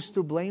know who's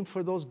to blame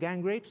for those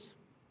gang rapes?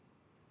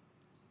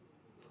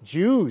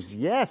 Jews.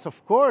 Yes,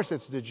 of course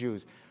it's the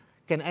Jews.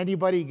 Can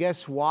anybody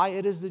guess why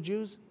it is the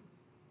Jews?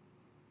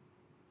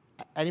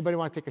 Anybody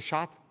want to take a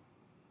shot?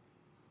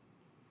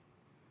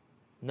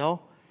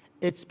 No?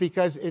 It's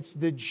because it's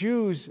the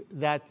Jews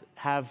that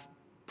have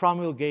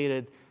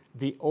promulgated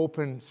the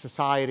open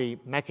society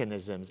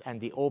mechanisms and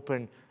the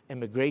open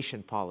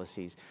immigration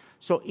policies.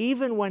 So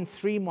even when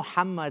 3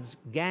 Muhammads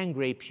gang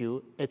rape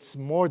you, it's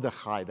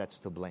Mordechai that's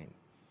to blame.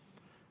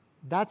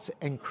 That's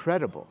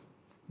incredible.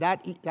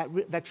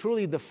 That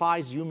truly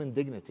defies human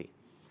dignity.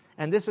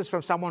 And this is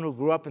from someone who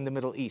grew up in the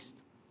Middle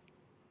East.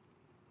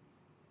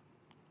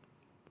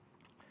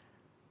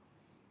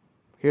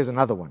 Here's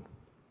another one.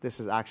 This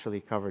is actually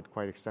covered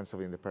quite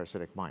extensively in the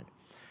Parasitic Mind.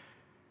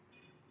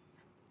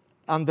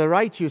 On the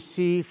right, you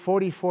see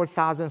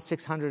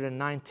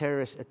 44,609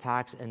 terrorist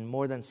attacks in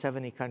more than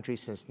 70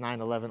 countries since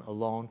 9/11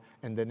 alone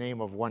in the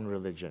name of one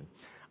religion.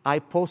 I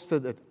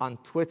posted it on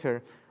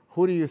Twitter.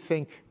 Who do you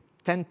think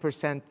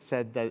 10%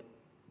 said that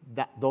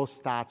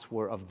those stats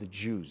were of the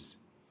Jews?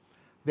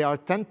 There are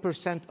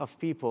 10% of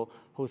people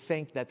who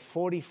think that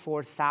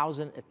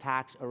 44,000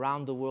 attacks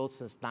around the world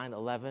since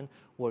 9/11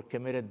 were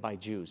committed by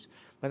Jews.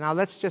 But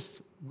now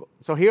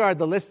so here are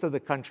the list of the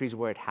countries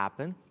where it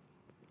happened.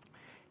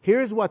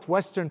 Here's what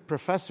Western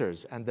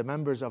professors and the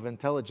members of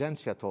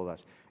intelligentsia told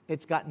us.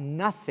 It's got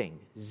nothing,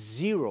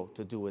 zero,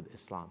 to do with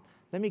Islam.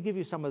 Let me give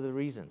you some of the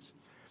reasons.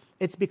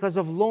 It's because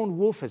of lone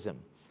wolfism.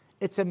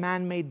 It's a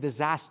man-made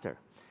disaster.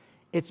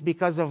 It's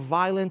because of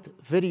violent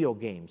video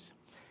games.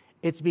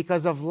 It's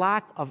because of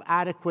lack of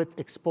adequate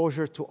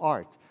exposure to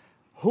art.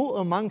 Who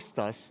amongst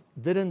us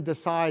didn't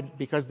decide,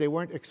 because they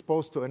weren't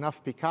exposed to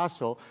enough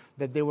Picasso,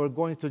 that they were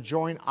going to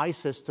join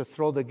ISIS to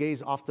throw the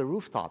gays off the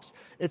rooftops?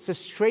 It's a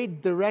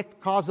straight, direct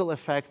causal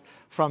effect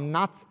from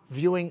not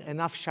viewing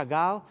enough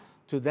Chagall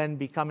to then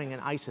becoming an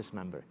ISIS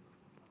member.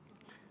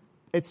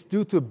 It's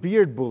due to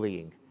beard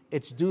bullying.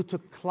 It's due to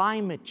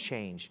climate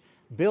change.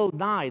 Bill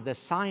Nye, the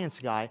science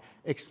guy,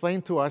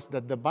 explained to us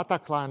that the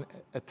Bataclan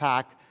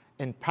attack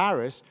in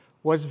Paris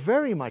was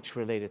very much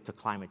related to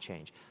climate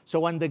change. So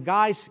when the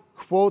guys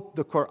quote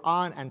the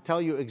Quran and tell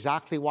you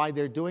exactly why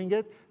they're doing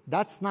it,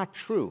 that's not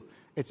true.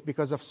 It's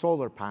because of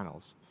solar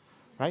panels,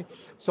 right?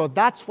 So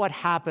that's what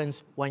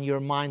happens when your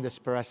mind is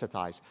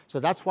parasitized. So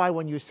that's why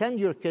when you send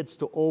your kids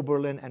to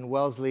Oberlin and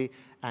Wellesley,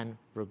 and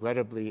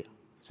regrettably,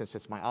 since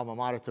it's my alma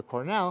mater, to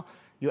Cornell,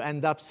 you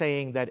end up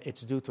saying that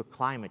it's due to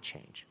climate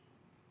change.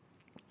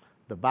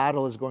 The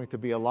battle is going to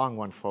be a long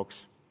one,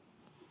 folks.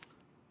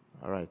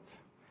 All right.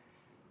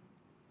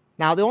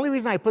 Now, the only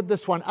reason I put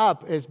this one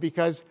up is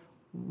because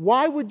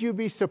why would you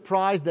be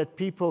surprised that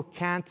people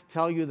can't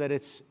tell you that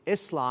it's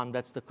Islam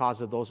that's the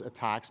cause of those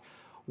attacks,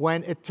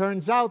 when it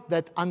turns out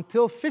that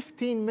until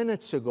 15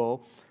 minutes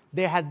ago,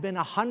 there had been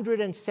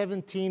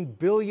 117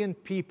 billion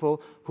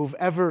people who've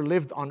ever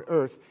lived on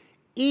Earth,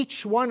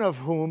 each one of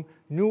whom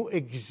knew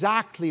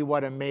exactly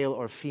what a male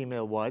or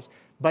female was.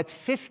 But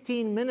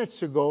 15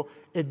 minutes ago,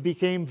 it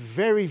became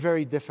very,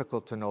 very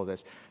difficult to know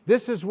this.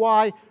 This is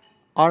why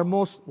I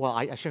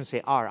shouldn't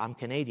say I'm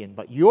Canadian,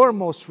 but your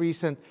most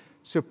recent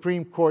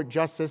Supreme Court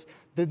justice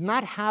did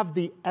not have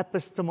the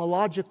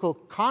epistemological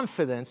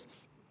confidence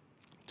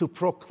to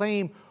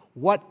proclaim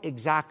what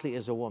exactly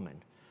is a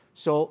woman.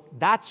 So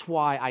that's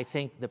why I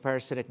think the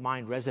parasitic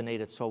mind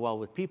resonated so well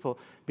with people,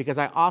 because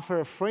I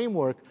offer a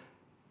framework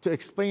to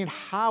explain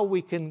how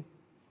we can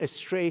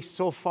stray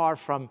so far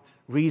from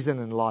reason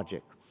and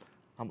logic.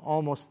 I'm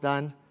almost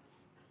done.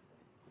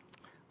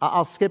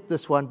 I'll skip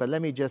this one, but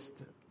let me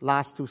just,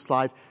 last two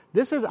slides.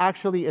 This is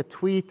actually a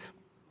tweet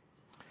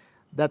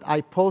that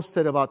I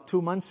posted about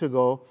 2 months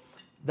ago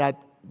that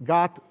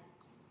got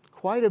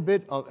quite a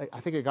bit of, I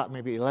think it got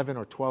maybe 11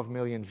 or 12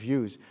 million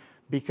views,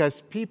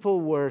 because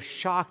people were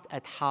shocked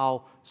at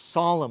how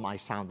solemn I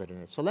sounded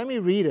in it. So let me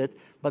read it,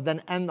 but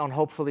then end on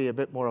hopefully a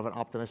bit more of an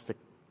optimistic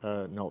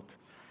note.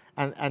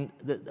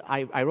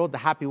 I wrote the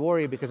Happy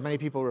Warrior because many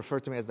people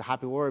refer to me as the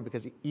Happy Warrior,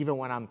 because even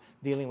when I'm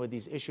dealing with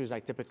these issues, I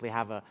typically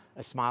have a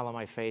smile on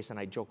my face and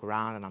I joke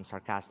around and I'm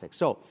sarcastic.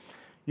 So,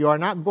 you are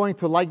not going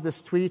to like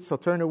this tweet, so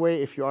turn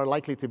away if you are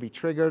likely to be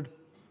triggered.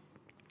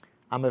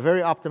 I'm a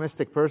very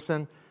optimistic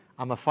person.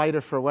 I'm a fighter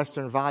for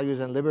Western values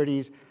and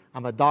liberties.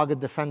 I'm a dogged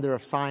defender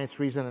of science,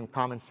 reason, and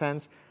common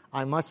sense.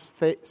 I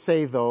must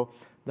say, though,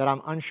 that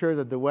I'm unsure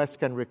that the West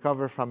can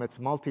recover from its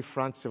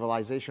multi-front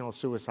civilizational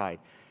suicide.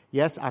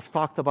 Yes, I've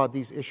talked about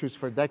these issues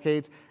for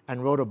decades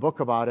and wrote a book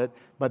about it,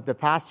 but the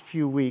past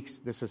few weeks,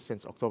 this is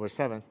since October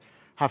 7th,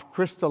 have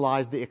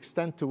crystallized the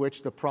extent to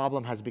which the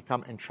problem has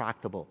become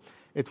intractable.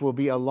 It will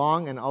be a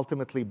long and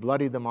ultimately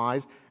bloody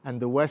demise,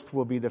 and the West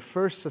will be the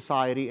first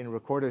society in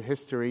recorded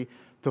history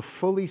to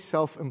fully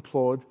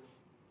self-implode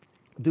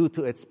due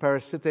to its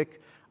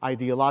parasitic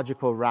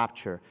ideological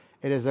rapture.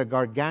 It is a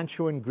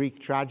gargantuan Greek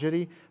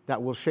tragedy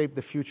that will shape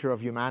the future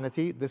of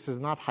humanity. This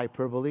is not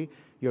hyperbole.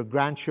 Your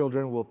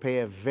grandchildren will pay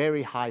a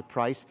very high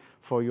price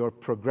for your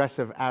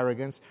progressive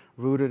arrogance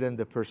rooted in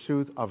the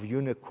pursuit of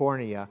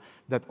unicornia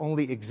that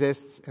only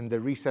exists in the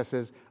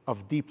recesses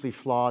of deeply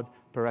flawed,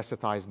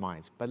 parasitized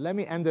minds. But let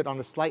me end it on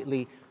a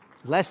slightly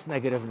less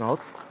negative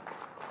note.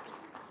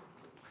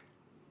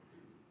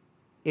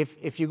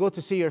 If you go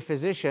to see your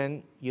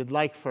physician, you'd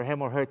like for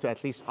him or her to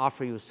at least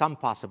offer you some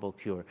possible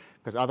cure,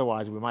 because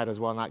otherwise we might as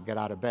well not get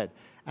out of bed.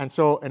 And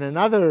so in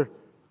another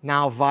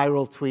now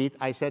viral tweet,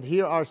 I said,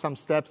 here are some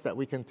steps that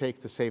we can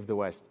take to save the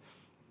West.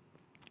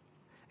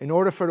 In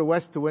order for the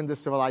West to win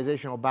this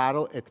civilizational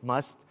battle, it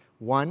must,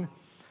 1,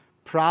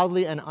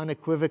 proudly and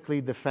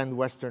unequivocally defend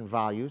Western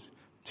values.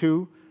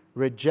 2,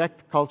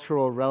 reject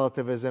cultural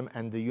relativism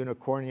and the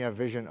unicornia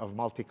vision of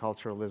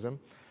multiculturalism.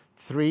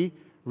 3,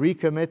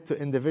 recommit to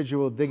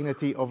individual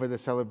dignity over the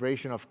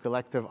celebration of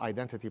collective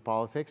identity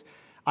politics.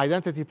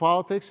 Identity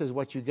politics is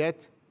what you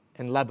get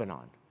in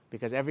Lebanon,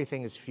 because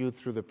everything is viewed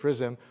through the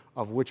prism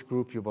of which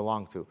group you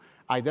belong to.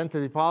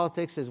 Identity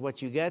politics is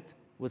what you get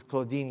with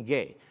Claudine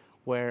Gay,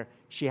 where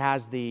she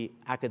has the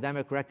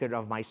academic record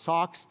of my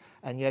socks,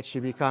 and yet she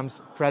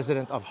becomes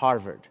president of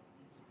Harvard.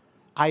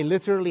 I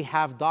literally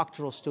have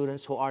doctoral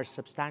students who are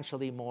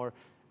substantially more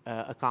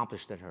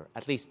accomplished than her.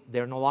 At least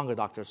they're no longer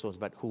doctoral students,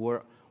 but who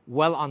were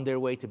well on their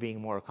way to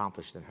being more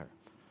accomplished than her.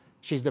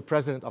 She's the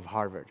president of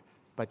Harvard,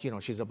 but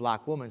she's a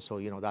black woman, so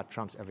that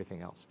trumps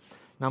everything else.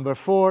 Number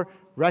 4,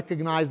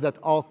 recognize that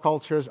all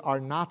cultures are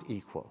not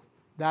equal.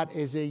 That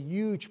is a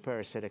huge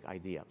parasitic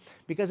idea.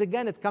 Because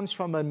again, it comes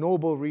from a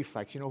noble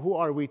reflex. Who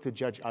are we to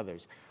judge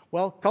others?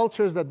 Well,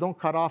 cultures that don't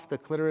cut off the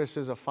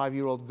clitorises of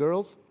 5-year-old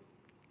girls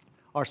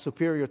are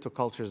superior to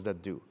cultures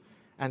that do.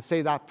 And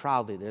say that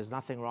proudly. There's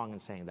nothing wrong in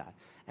saying that.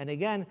 And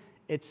again,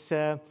 it's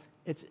a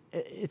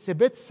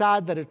bit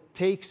sad that it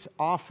takes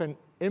often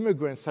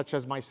immigrants such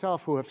as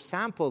myself who have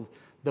sampled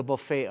the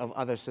buffet of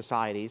other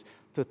societies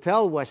to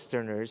tell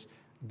Westerners,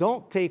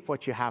 don't take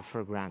what you have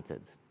for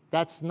granted.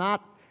 That's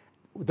not,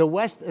 the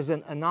West is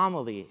an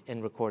anomaly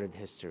in recorded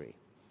history.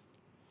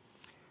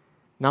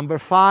 Number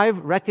 5,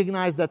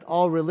 recognize that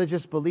all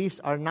religious beliefs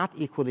are not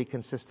equally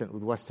consistent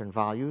with Western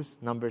values.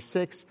 Number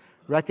 6,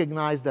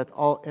 recognize that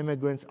all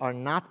immigrants are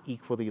not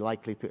equally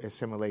likely to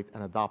assimilate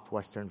and adopt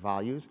Western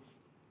values.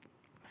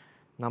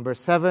 Number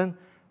 7,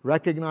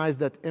 recognize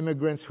that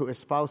immigrants who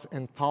espouse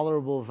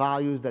intolerable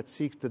values that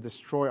seek to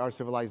destroy our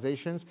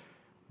civilizations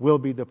will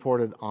be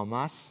deported en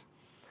masse.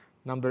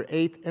 Number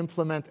 8,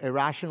 implement a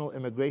rational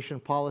immigration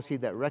policy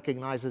that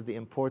recognizes the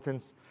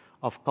importance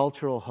of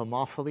cultural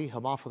homophily.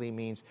 Homophily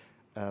means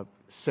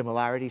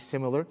similarity,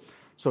 similar.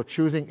 So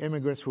choosing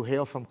immigrants who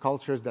hail from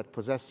cultures that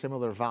possess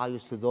similar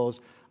values to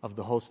those of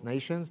the host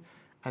nations.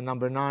 And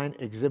number 9,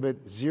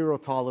 exhibit zero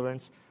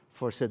tolerance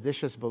for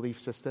seditious belief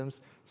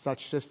systems.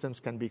 Such systems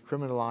can be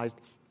criminalized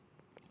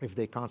if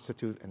they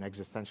constitute an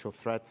existential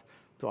threat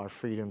to our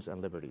freedoms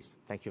and liberties.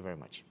 Thank you very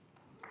much.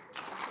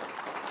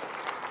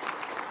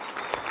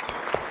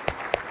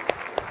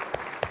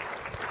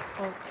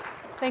 Well,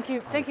 thank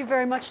you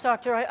very much,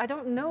 Doctor. I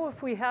don't know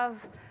if we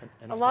have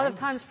a lot of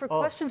times for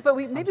questions, but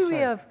maybe we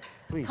have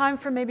time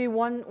for maybe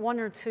one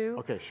or two.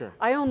 Okay, sure.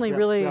 I only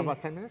we have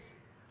about 10 minutes?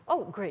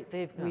 Oh, great.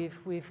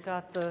 We've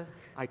got the...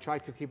 I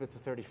tried to keep it to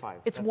 35.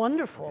 It's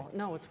wonderful. Okay.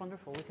 No, it's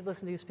wonderful. We could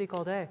listen to you speak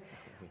all day.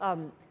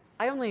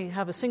 I only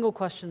have a single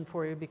question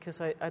for you because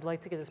I'd like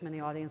to get as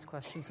many audience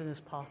questions in as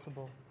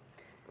possible.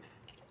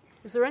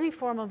 Is there any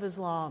form of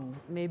Islam,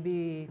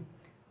 maybe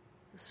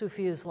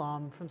Sufi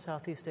Islam from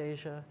Southeast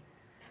Asia,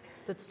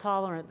 that's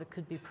tolerant, that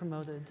could be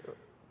promoted?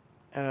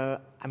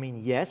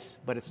 Yes,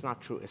 but it's not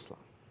true Islam,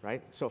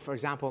 right? So, for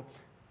example,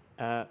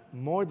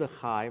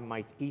 Mordechai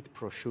might eat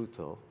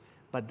prosciutto,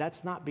 but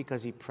that's not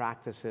because he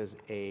practices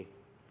a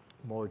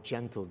more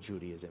gentle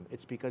Judaism.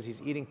 It's because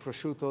he's eating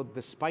prosciutto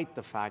despite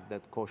the fact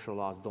that kosher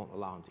laws don't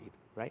allow him to eat,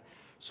 right?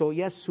 So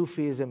yes,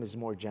 Sufism is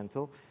more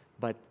gentle,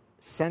 but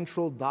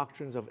central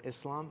doctrines of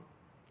Islam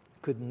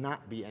could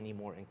not be any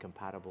more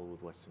incompatible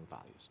with Western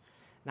values.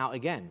 Now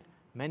again,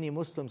 many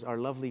Muslims are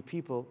lovely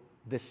people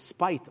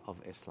despite of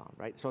Islam,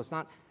 right? So it's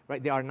not,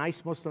 right, there are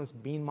nice Muslims,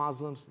 mean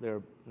Muslims, there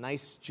are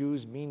nice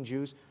Jews, mean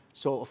Jews.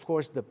 So of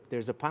course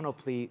there's a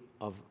panoply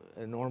of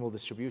a normal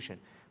distribution.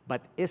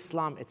 But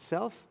Islam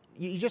itself,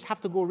 you just have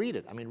to go read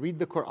it. Read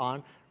the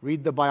Quran,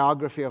 read the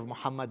biography of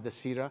Muhammad, the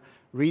Sirah,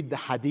 read the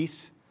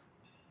Hadith,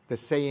 the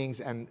sayings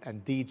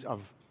and deeds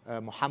of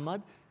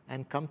Muhammad,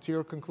 and come to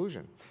your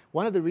conclusion.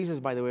 One of the reasons,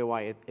 by the way,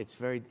 why it's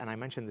very, and I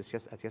mentioned this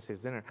at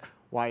yesterday's dinner,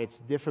 why it's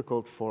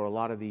difficult for a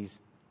lot of these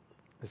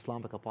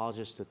Islamic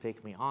apologists to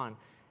take me on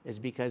is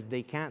because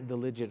they can't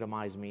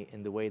delegitimize me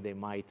in the way they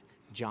might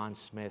John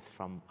Smith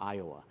from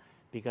Iowa.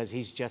 Because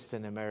he's just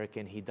an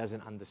American, he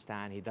doesn't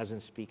understand, he doesn't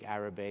speak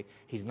Arabic,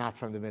 he's not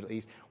from the Middle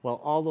East. Well,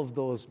 all of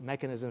those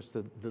mechanisms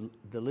to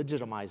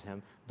delegitimize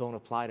him don't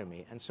apply to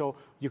me. And so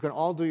you can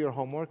all do your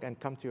homework and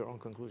come to your own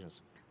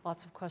conclusions.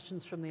 Lots of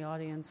questions from the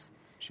audience.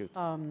 Shoot.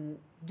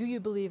 Do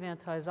you believe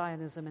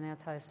anti-Zionism and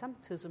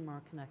anti-Semitism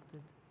are connected?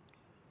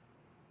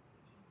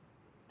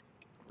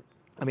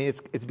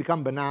 It's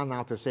become banal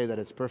now to say that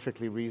it's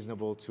perfectly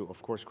reasonable to,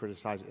 of course,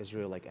 criticize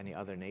Israel like any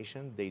other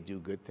nation. They do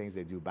good things,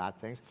 they do bad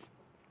things.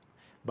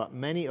 But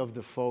many of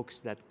the folks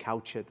that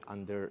couch it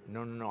under,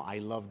 no, I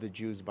love the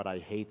Jews, but I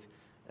hate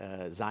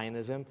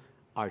Zionism,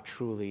 are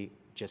truly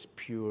just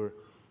pure,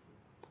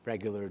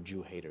 regular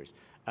Jew haters.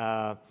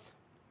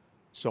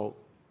 So,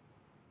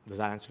 does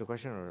that answer the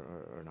question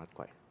or not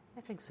quite?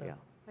 I think so. Yeah.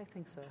 I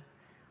think so.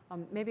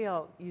 Maybe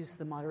I'll use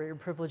the moderator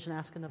privilege and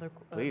ask another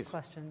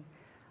question.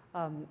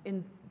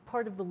 In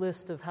part of the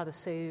list of how to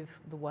save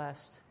the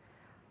West,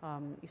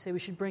 you say we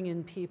should bring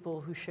in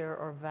people who share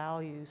our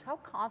values. How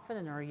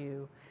confident are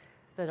you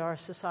that our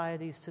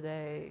societies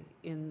today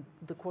in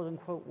the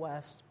quote-unquote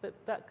West, but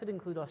that could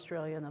include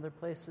Australia and other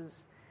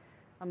places,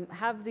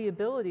 have the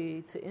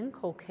ability to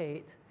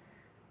inculcate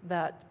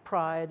that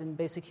pride and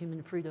basic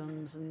human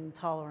freedoms and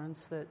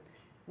tolerance that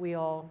we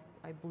all,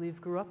 I believe,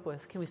 grew up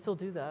with? Can we still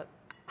do that?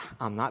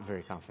 I'm not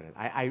very confident.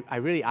 I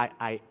really,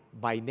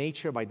 by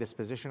nature, by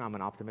disposition, I'm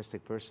an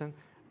optimistic person,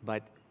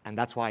 and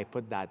that's why I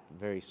put that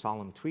very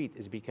solemn tweet,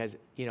 is because,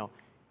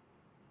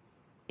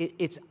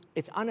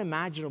 it's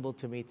unimaginable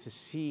to me to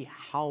see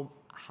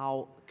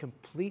how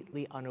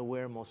completely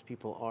unaware most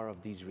people are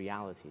of these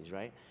realities,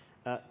 right?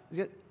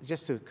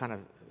 Just to kind of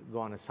go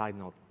on a side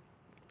note,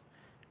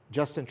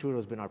 Justin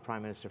Trudeau's been our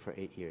prime minister for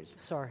 8 years.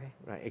 Sorry.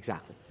 Right,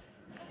 exactly.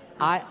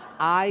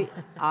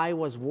 I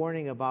was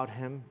warning about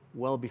him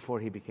well before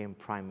he became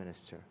prime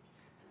minister.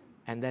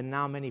 And then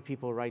now many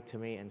people write to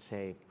me and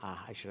say,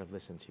 I should have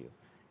listened to you.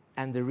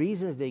 And the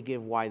reasons they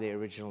give why they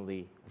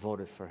originally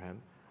voted for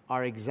him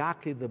are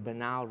exactly the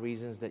banal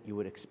reasons that you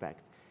would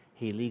expect.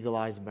 He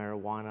legalized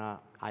marijuana.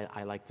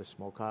 I like to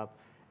smoke up.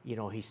 You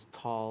know, he's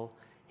tall.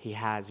 He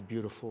has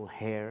beautiful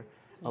hair.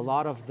 A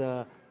lot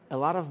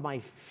of my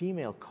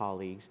female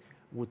colleagues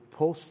would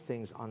post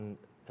things on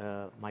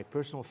my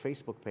personal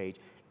Facebook page.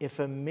 If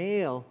a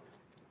male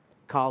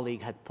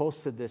colleague had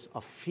posted this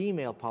of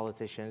female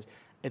politicians,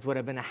 it would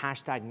have been a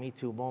hashtag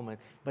 #MeToo moment.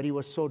 But he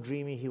was so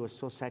dreamy. He was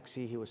so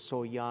sexy. He was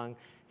so young.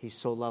 He's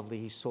so lovely.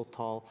 He's so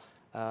tall.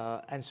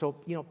 And so,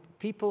 you know,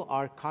 people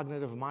are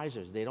cognitive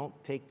misers. They don't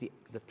take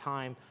the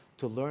time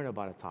to learn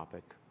about a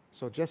topic.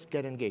 So just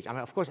get engaged. I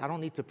mean, of course, I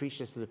don't need to preach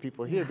this to the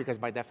people here because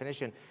by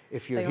definition,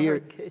 if you're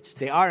here,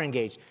 they are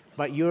engaged.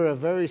 But you're a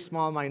very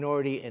small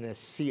minority in a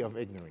sea of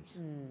ignorance.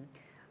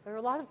 There are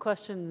a lot of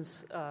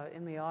questions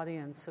in the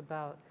audience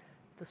about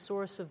the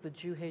source of the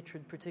Jew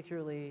hatred,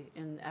 particularly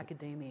in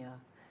academia.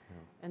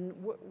 Yeah. And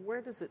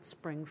where does it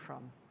spring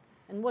from?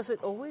 And was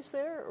it always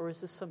there, or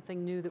is this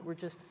something new that we're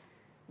just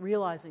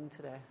realizing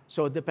today?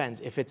 So it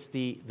depends. If it's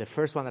the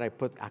first one that I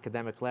put,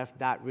 academic left,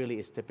 that really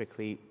is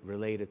typically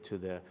related to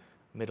the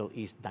Middle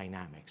East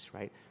dynamics,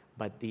 right?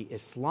 But the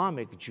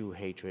Islamic Jew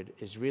hatred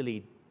is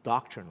really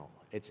doctrinal.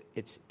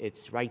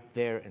 It's right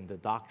there in the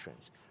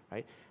doctrines,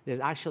 right? There's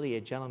actually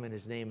a gentleman,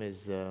 his name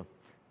is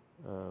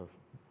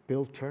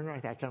Bill Turner, I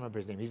can't remember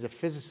his name. He's a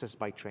physicist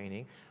by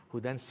training, who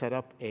then set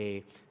up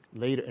as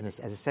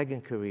a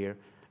second career,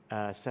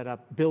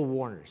 Bill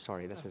Warner,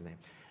 sorry, that's his name.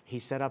 He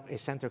set up a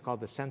center called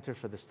the Center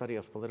for the Study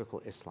of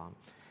Political Islam.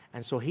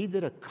 And so he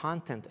did a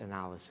content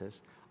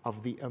analysis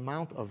of the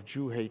amount of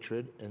Jew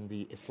hatred in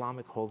the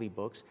Islamic holy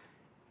books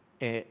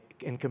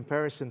in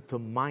comparison to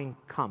Mein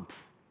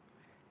Kampf.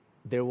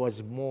 There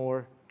was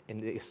more in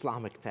the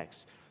Islamic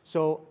texts.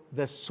 So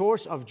the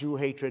source of Jew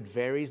hatred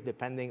varies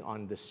depending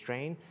on the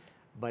strain,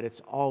 but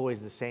it's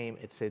always the same.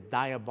 It's a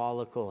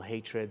diabolical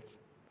hatred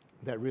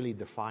that really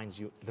defies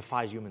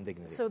human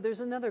dignity. So there's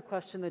another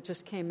question that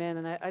just came in,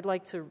 and I'd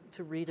like to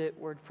read it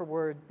word for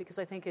word, because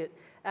I think it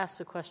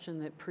asks a question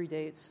that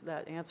predates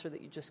that answer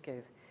that you just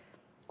gave.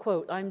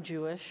 Quote, I'm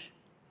Jewish.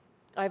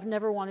 I've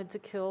never wanted to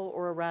kill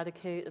or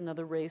eradicate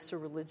another race or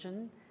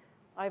religion.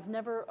 I've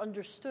never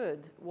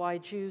understood why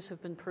Jews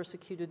have been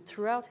persecuted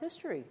throughout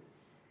history.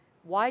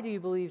 Why do you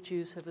believe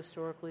Jews have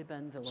historically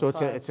been vilified?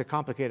 So it's a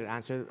complicated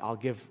answer. I'll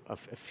give a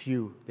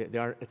few.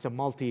 It's a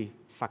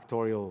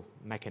multifactorial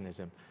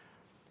mechanism.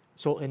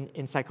 So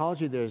in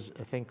psychology, there's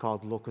a thing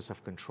called locus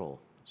of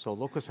control. So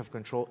locus of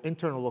control,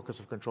 internal locus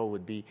of control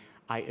would be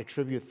I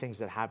attribute things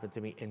that happen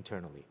to me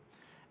internally.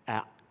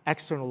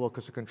 External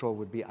locus of control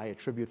would be I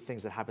attribute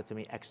things that happen to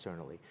me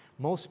externally.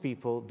 Most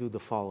people do the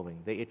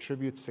following. They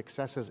attribute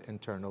successes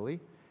internally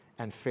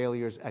and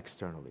failures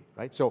externally,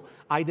 right? So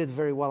I did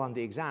very well on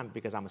the exam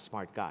because I'm a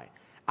smart guy.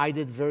 I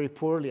did very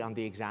poorly on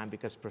the exam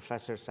because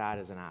Professor Saad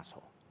is an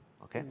asshole,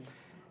 okay?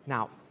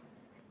 Now,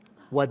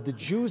 what the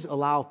Jews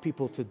allow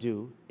people to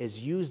do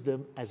is use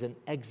them as an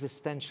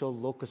existential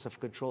locus of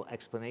control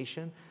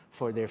explanation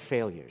for their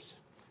failures,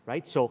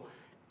 right? So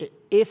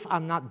if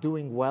I'm not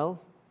doing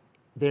well,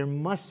 there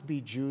must be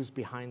Jews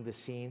behind the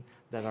scene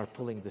that are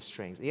pulling the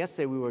strings.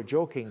 Yesterday we were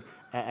joking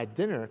at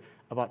dinner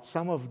about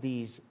some of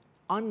these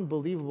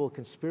unbelievable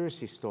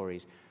conspiracy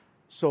stories.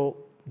 So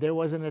there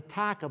was an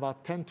attack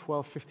about 10,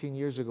 12, 15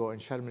 years ago in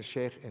Sharm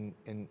el-Sheikh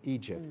in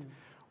Egypt,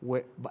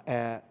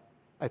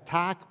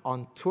 attack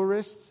on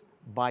tourists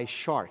by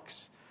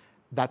sharks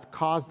that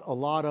caused a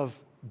lot of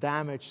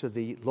damage to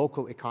the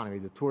local economy,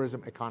 the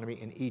tourism economy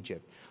in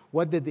Egypt.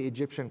 What did the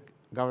Egyptian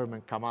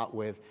government come out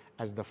with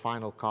as the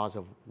final cause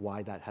of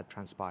why that had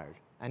transpired?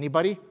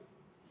 Anybody?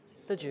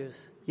 The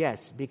Jews.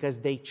 Yes, because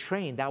they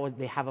train.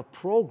 They have a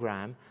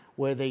program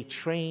where they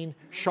train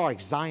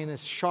sharks,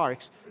 Zionist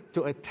sharks,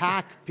 to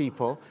attack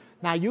people.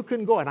 Now you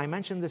can go, and I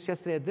mentioned this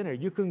yesterday at dinner,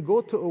 you can go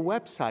to a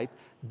website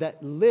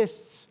that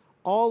lists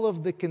all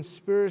of the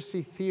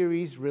conspiracy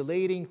theories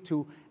relating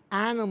to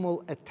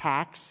animal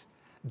attacks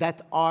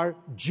that are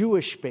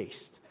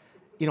Jewish-based.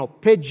 You know,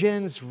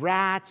 pigeons,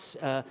 rats,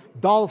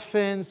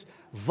 dolphins,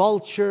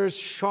 vultures,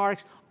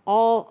 sharks,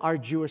 all are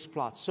Jewish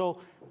plots. So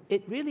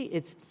it really,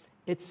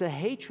 it's a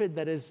hatred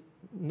that is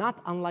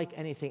not unlike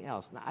anything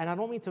else. And I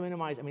don't mean to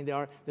minimize, I mean,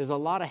 there's a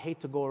lot of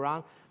hate to go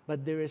around,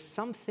 but there is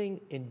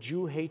something in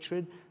Jew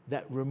hatred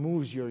that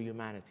removes your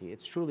humanity.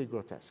 It's truly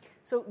grotesque.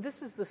 So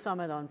this is the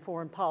Summit on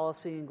Foreign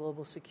Policy and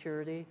Global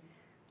Security.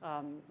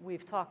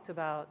 We've talked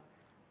about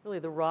really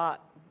the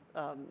rot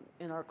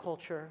in our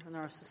culture and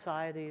our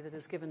society that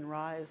has given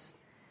rise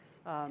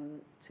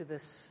to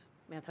this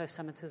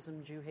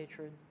anti-Semitism, Jew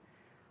hatred.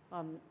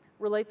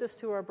 Relate this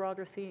to our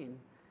broader theme.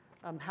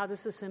 How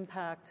does this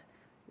impact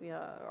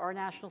our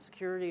national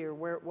security or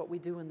what we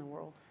do in the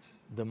world?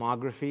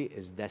 Demography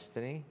is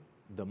destiny.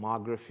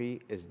 Demography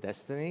is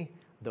destiny.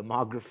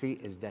 Demography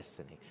is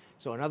destiny.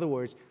 So in other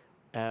words,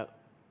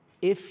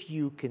 If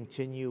you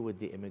continue with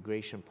the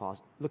immigration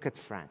policy, look at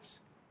France,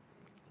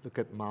 look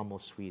at Malmo,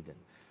 Sweden,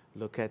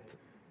 look at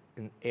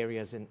in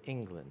areas in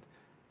England.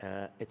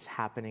 It's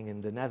happening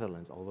in the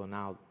Netherlands, although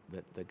now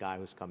the guy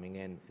who's coming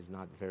in is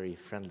not very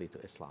friendly to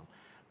Islam.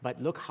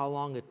 But look how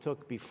long it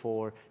took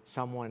before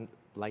someone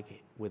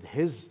like with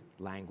his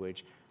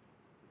language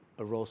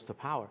arose to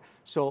power.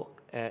 So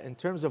in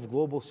terms of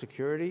global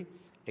security,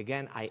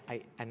 again,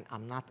 and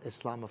I'm not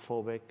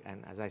Islamophobic,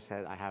 and as I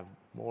said, I have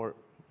more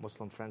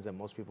Muslim friends than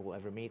most people will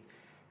ever meet.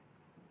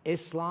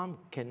 Islam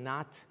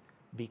cannot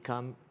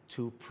become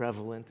too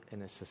prevalent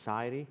in a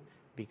society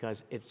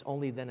because it's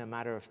only then a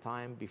matter of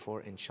time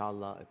before,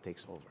 inshallah, it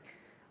takes over.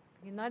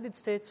 The United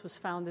States was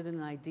founded in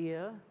an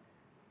idea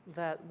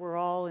that we're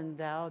all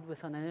endowed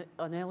with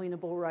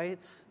unalienable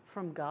rights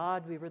from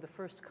God. We were the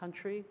first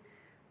country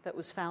that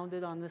was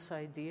founded on this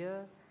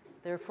idea.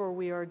 Therefore,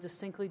 we are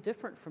distinctly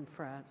different from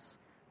France.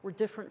 We're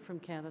different from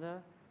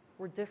Canada.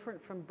 We're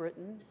different from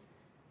Britain.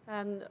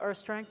 And our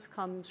strength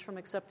comes from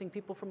accepting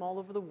people from all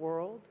over the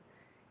world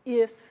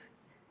if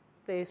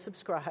they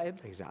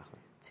subscribe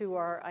to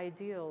our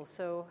ideals.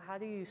 So how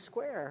do you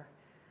square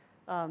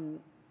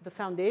the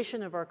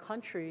foundation of our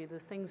country, the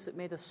things that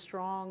made us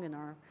strong in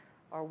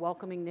our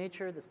welcoming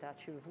nature, the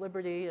Statue of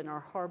Liberty and our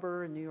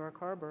harbor in New York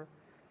Harbor,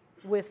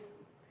 with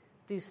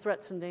these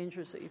threats and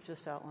dangers that you've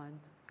just outlined?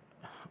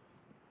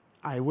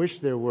 I wish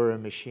there were a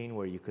machine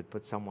where you could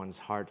put someone's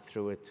heart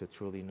through it to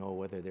truly know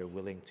whether they're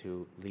willing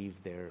to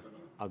leave their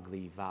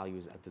ugly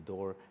values at the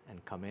door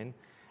and come in.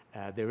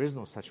 There is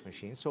no such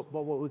machine.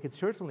 But what we could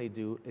certainly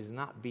do is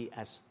not be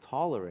as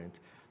tolerant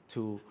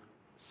to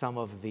some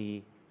of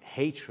the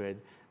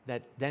hatred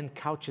that then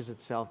couches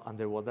itself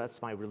under, well,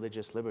 that's my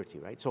religious liberty,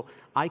 right? So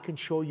I can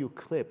show you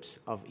clips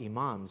of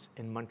imams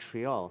in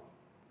Montreal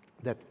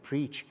that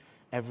preach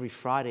every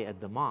Friday at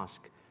the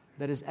mosque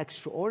that is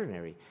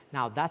extraordinary.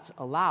 Now, that's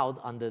allowed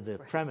under the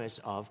premise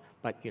of,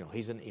 but,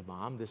 he's an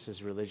imam, this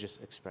is religious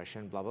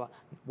expression, blah, blah.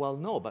 Well,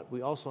 no, but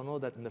we also know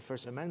that in the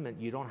First Amendment,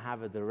 you don't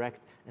have a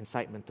direct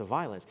incitement to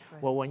violence.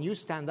 Right. Well, when you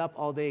stand up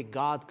all day,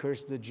 God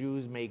curse the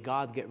Jews, may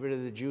God get rid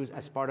of the Jews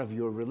as part of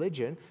your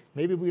religion,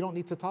 maybe we don't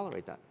need to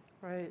tolerate that.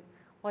 Right.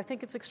 Well, I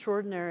think it's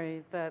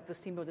extraordinary that the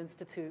Steamboat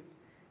Institute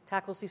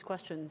tackles these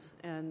questions,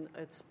 and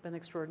it's been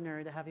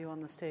extraordinary to have you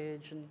on the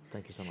stage and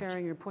Thank you so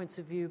sharing much. your points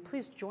of view.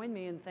 Please join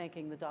me in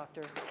thanking the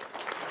doctor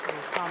for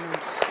his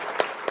comments.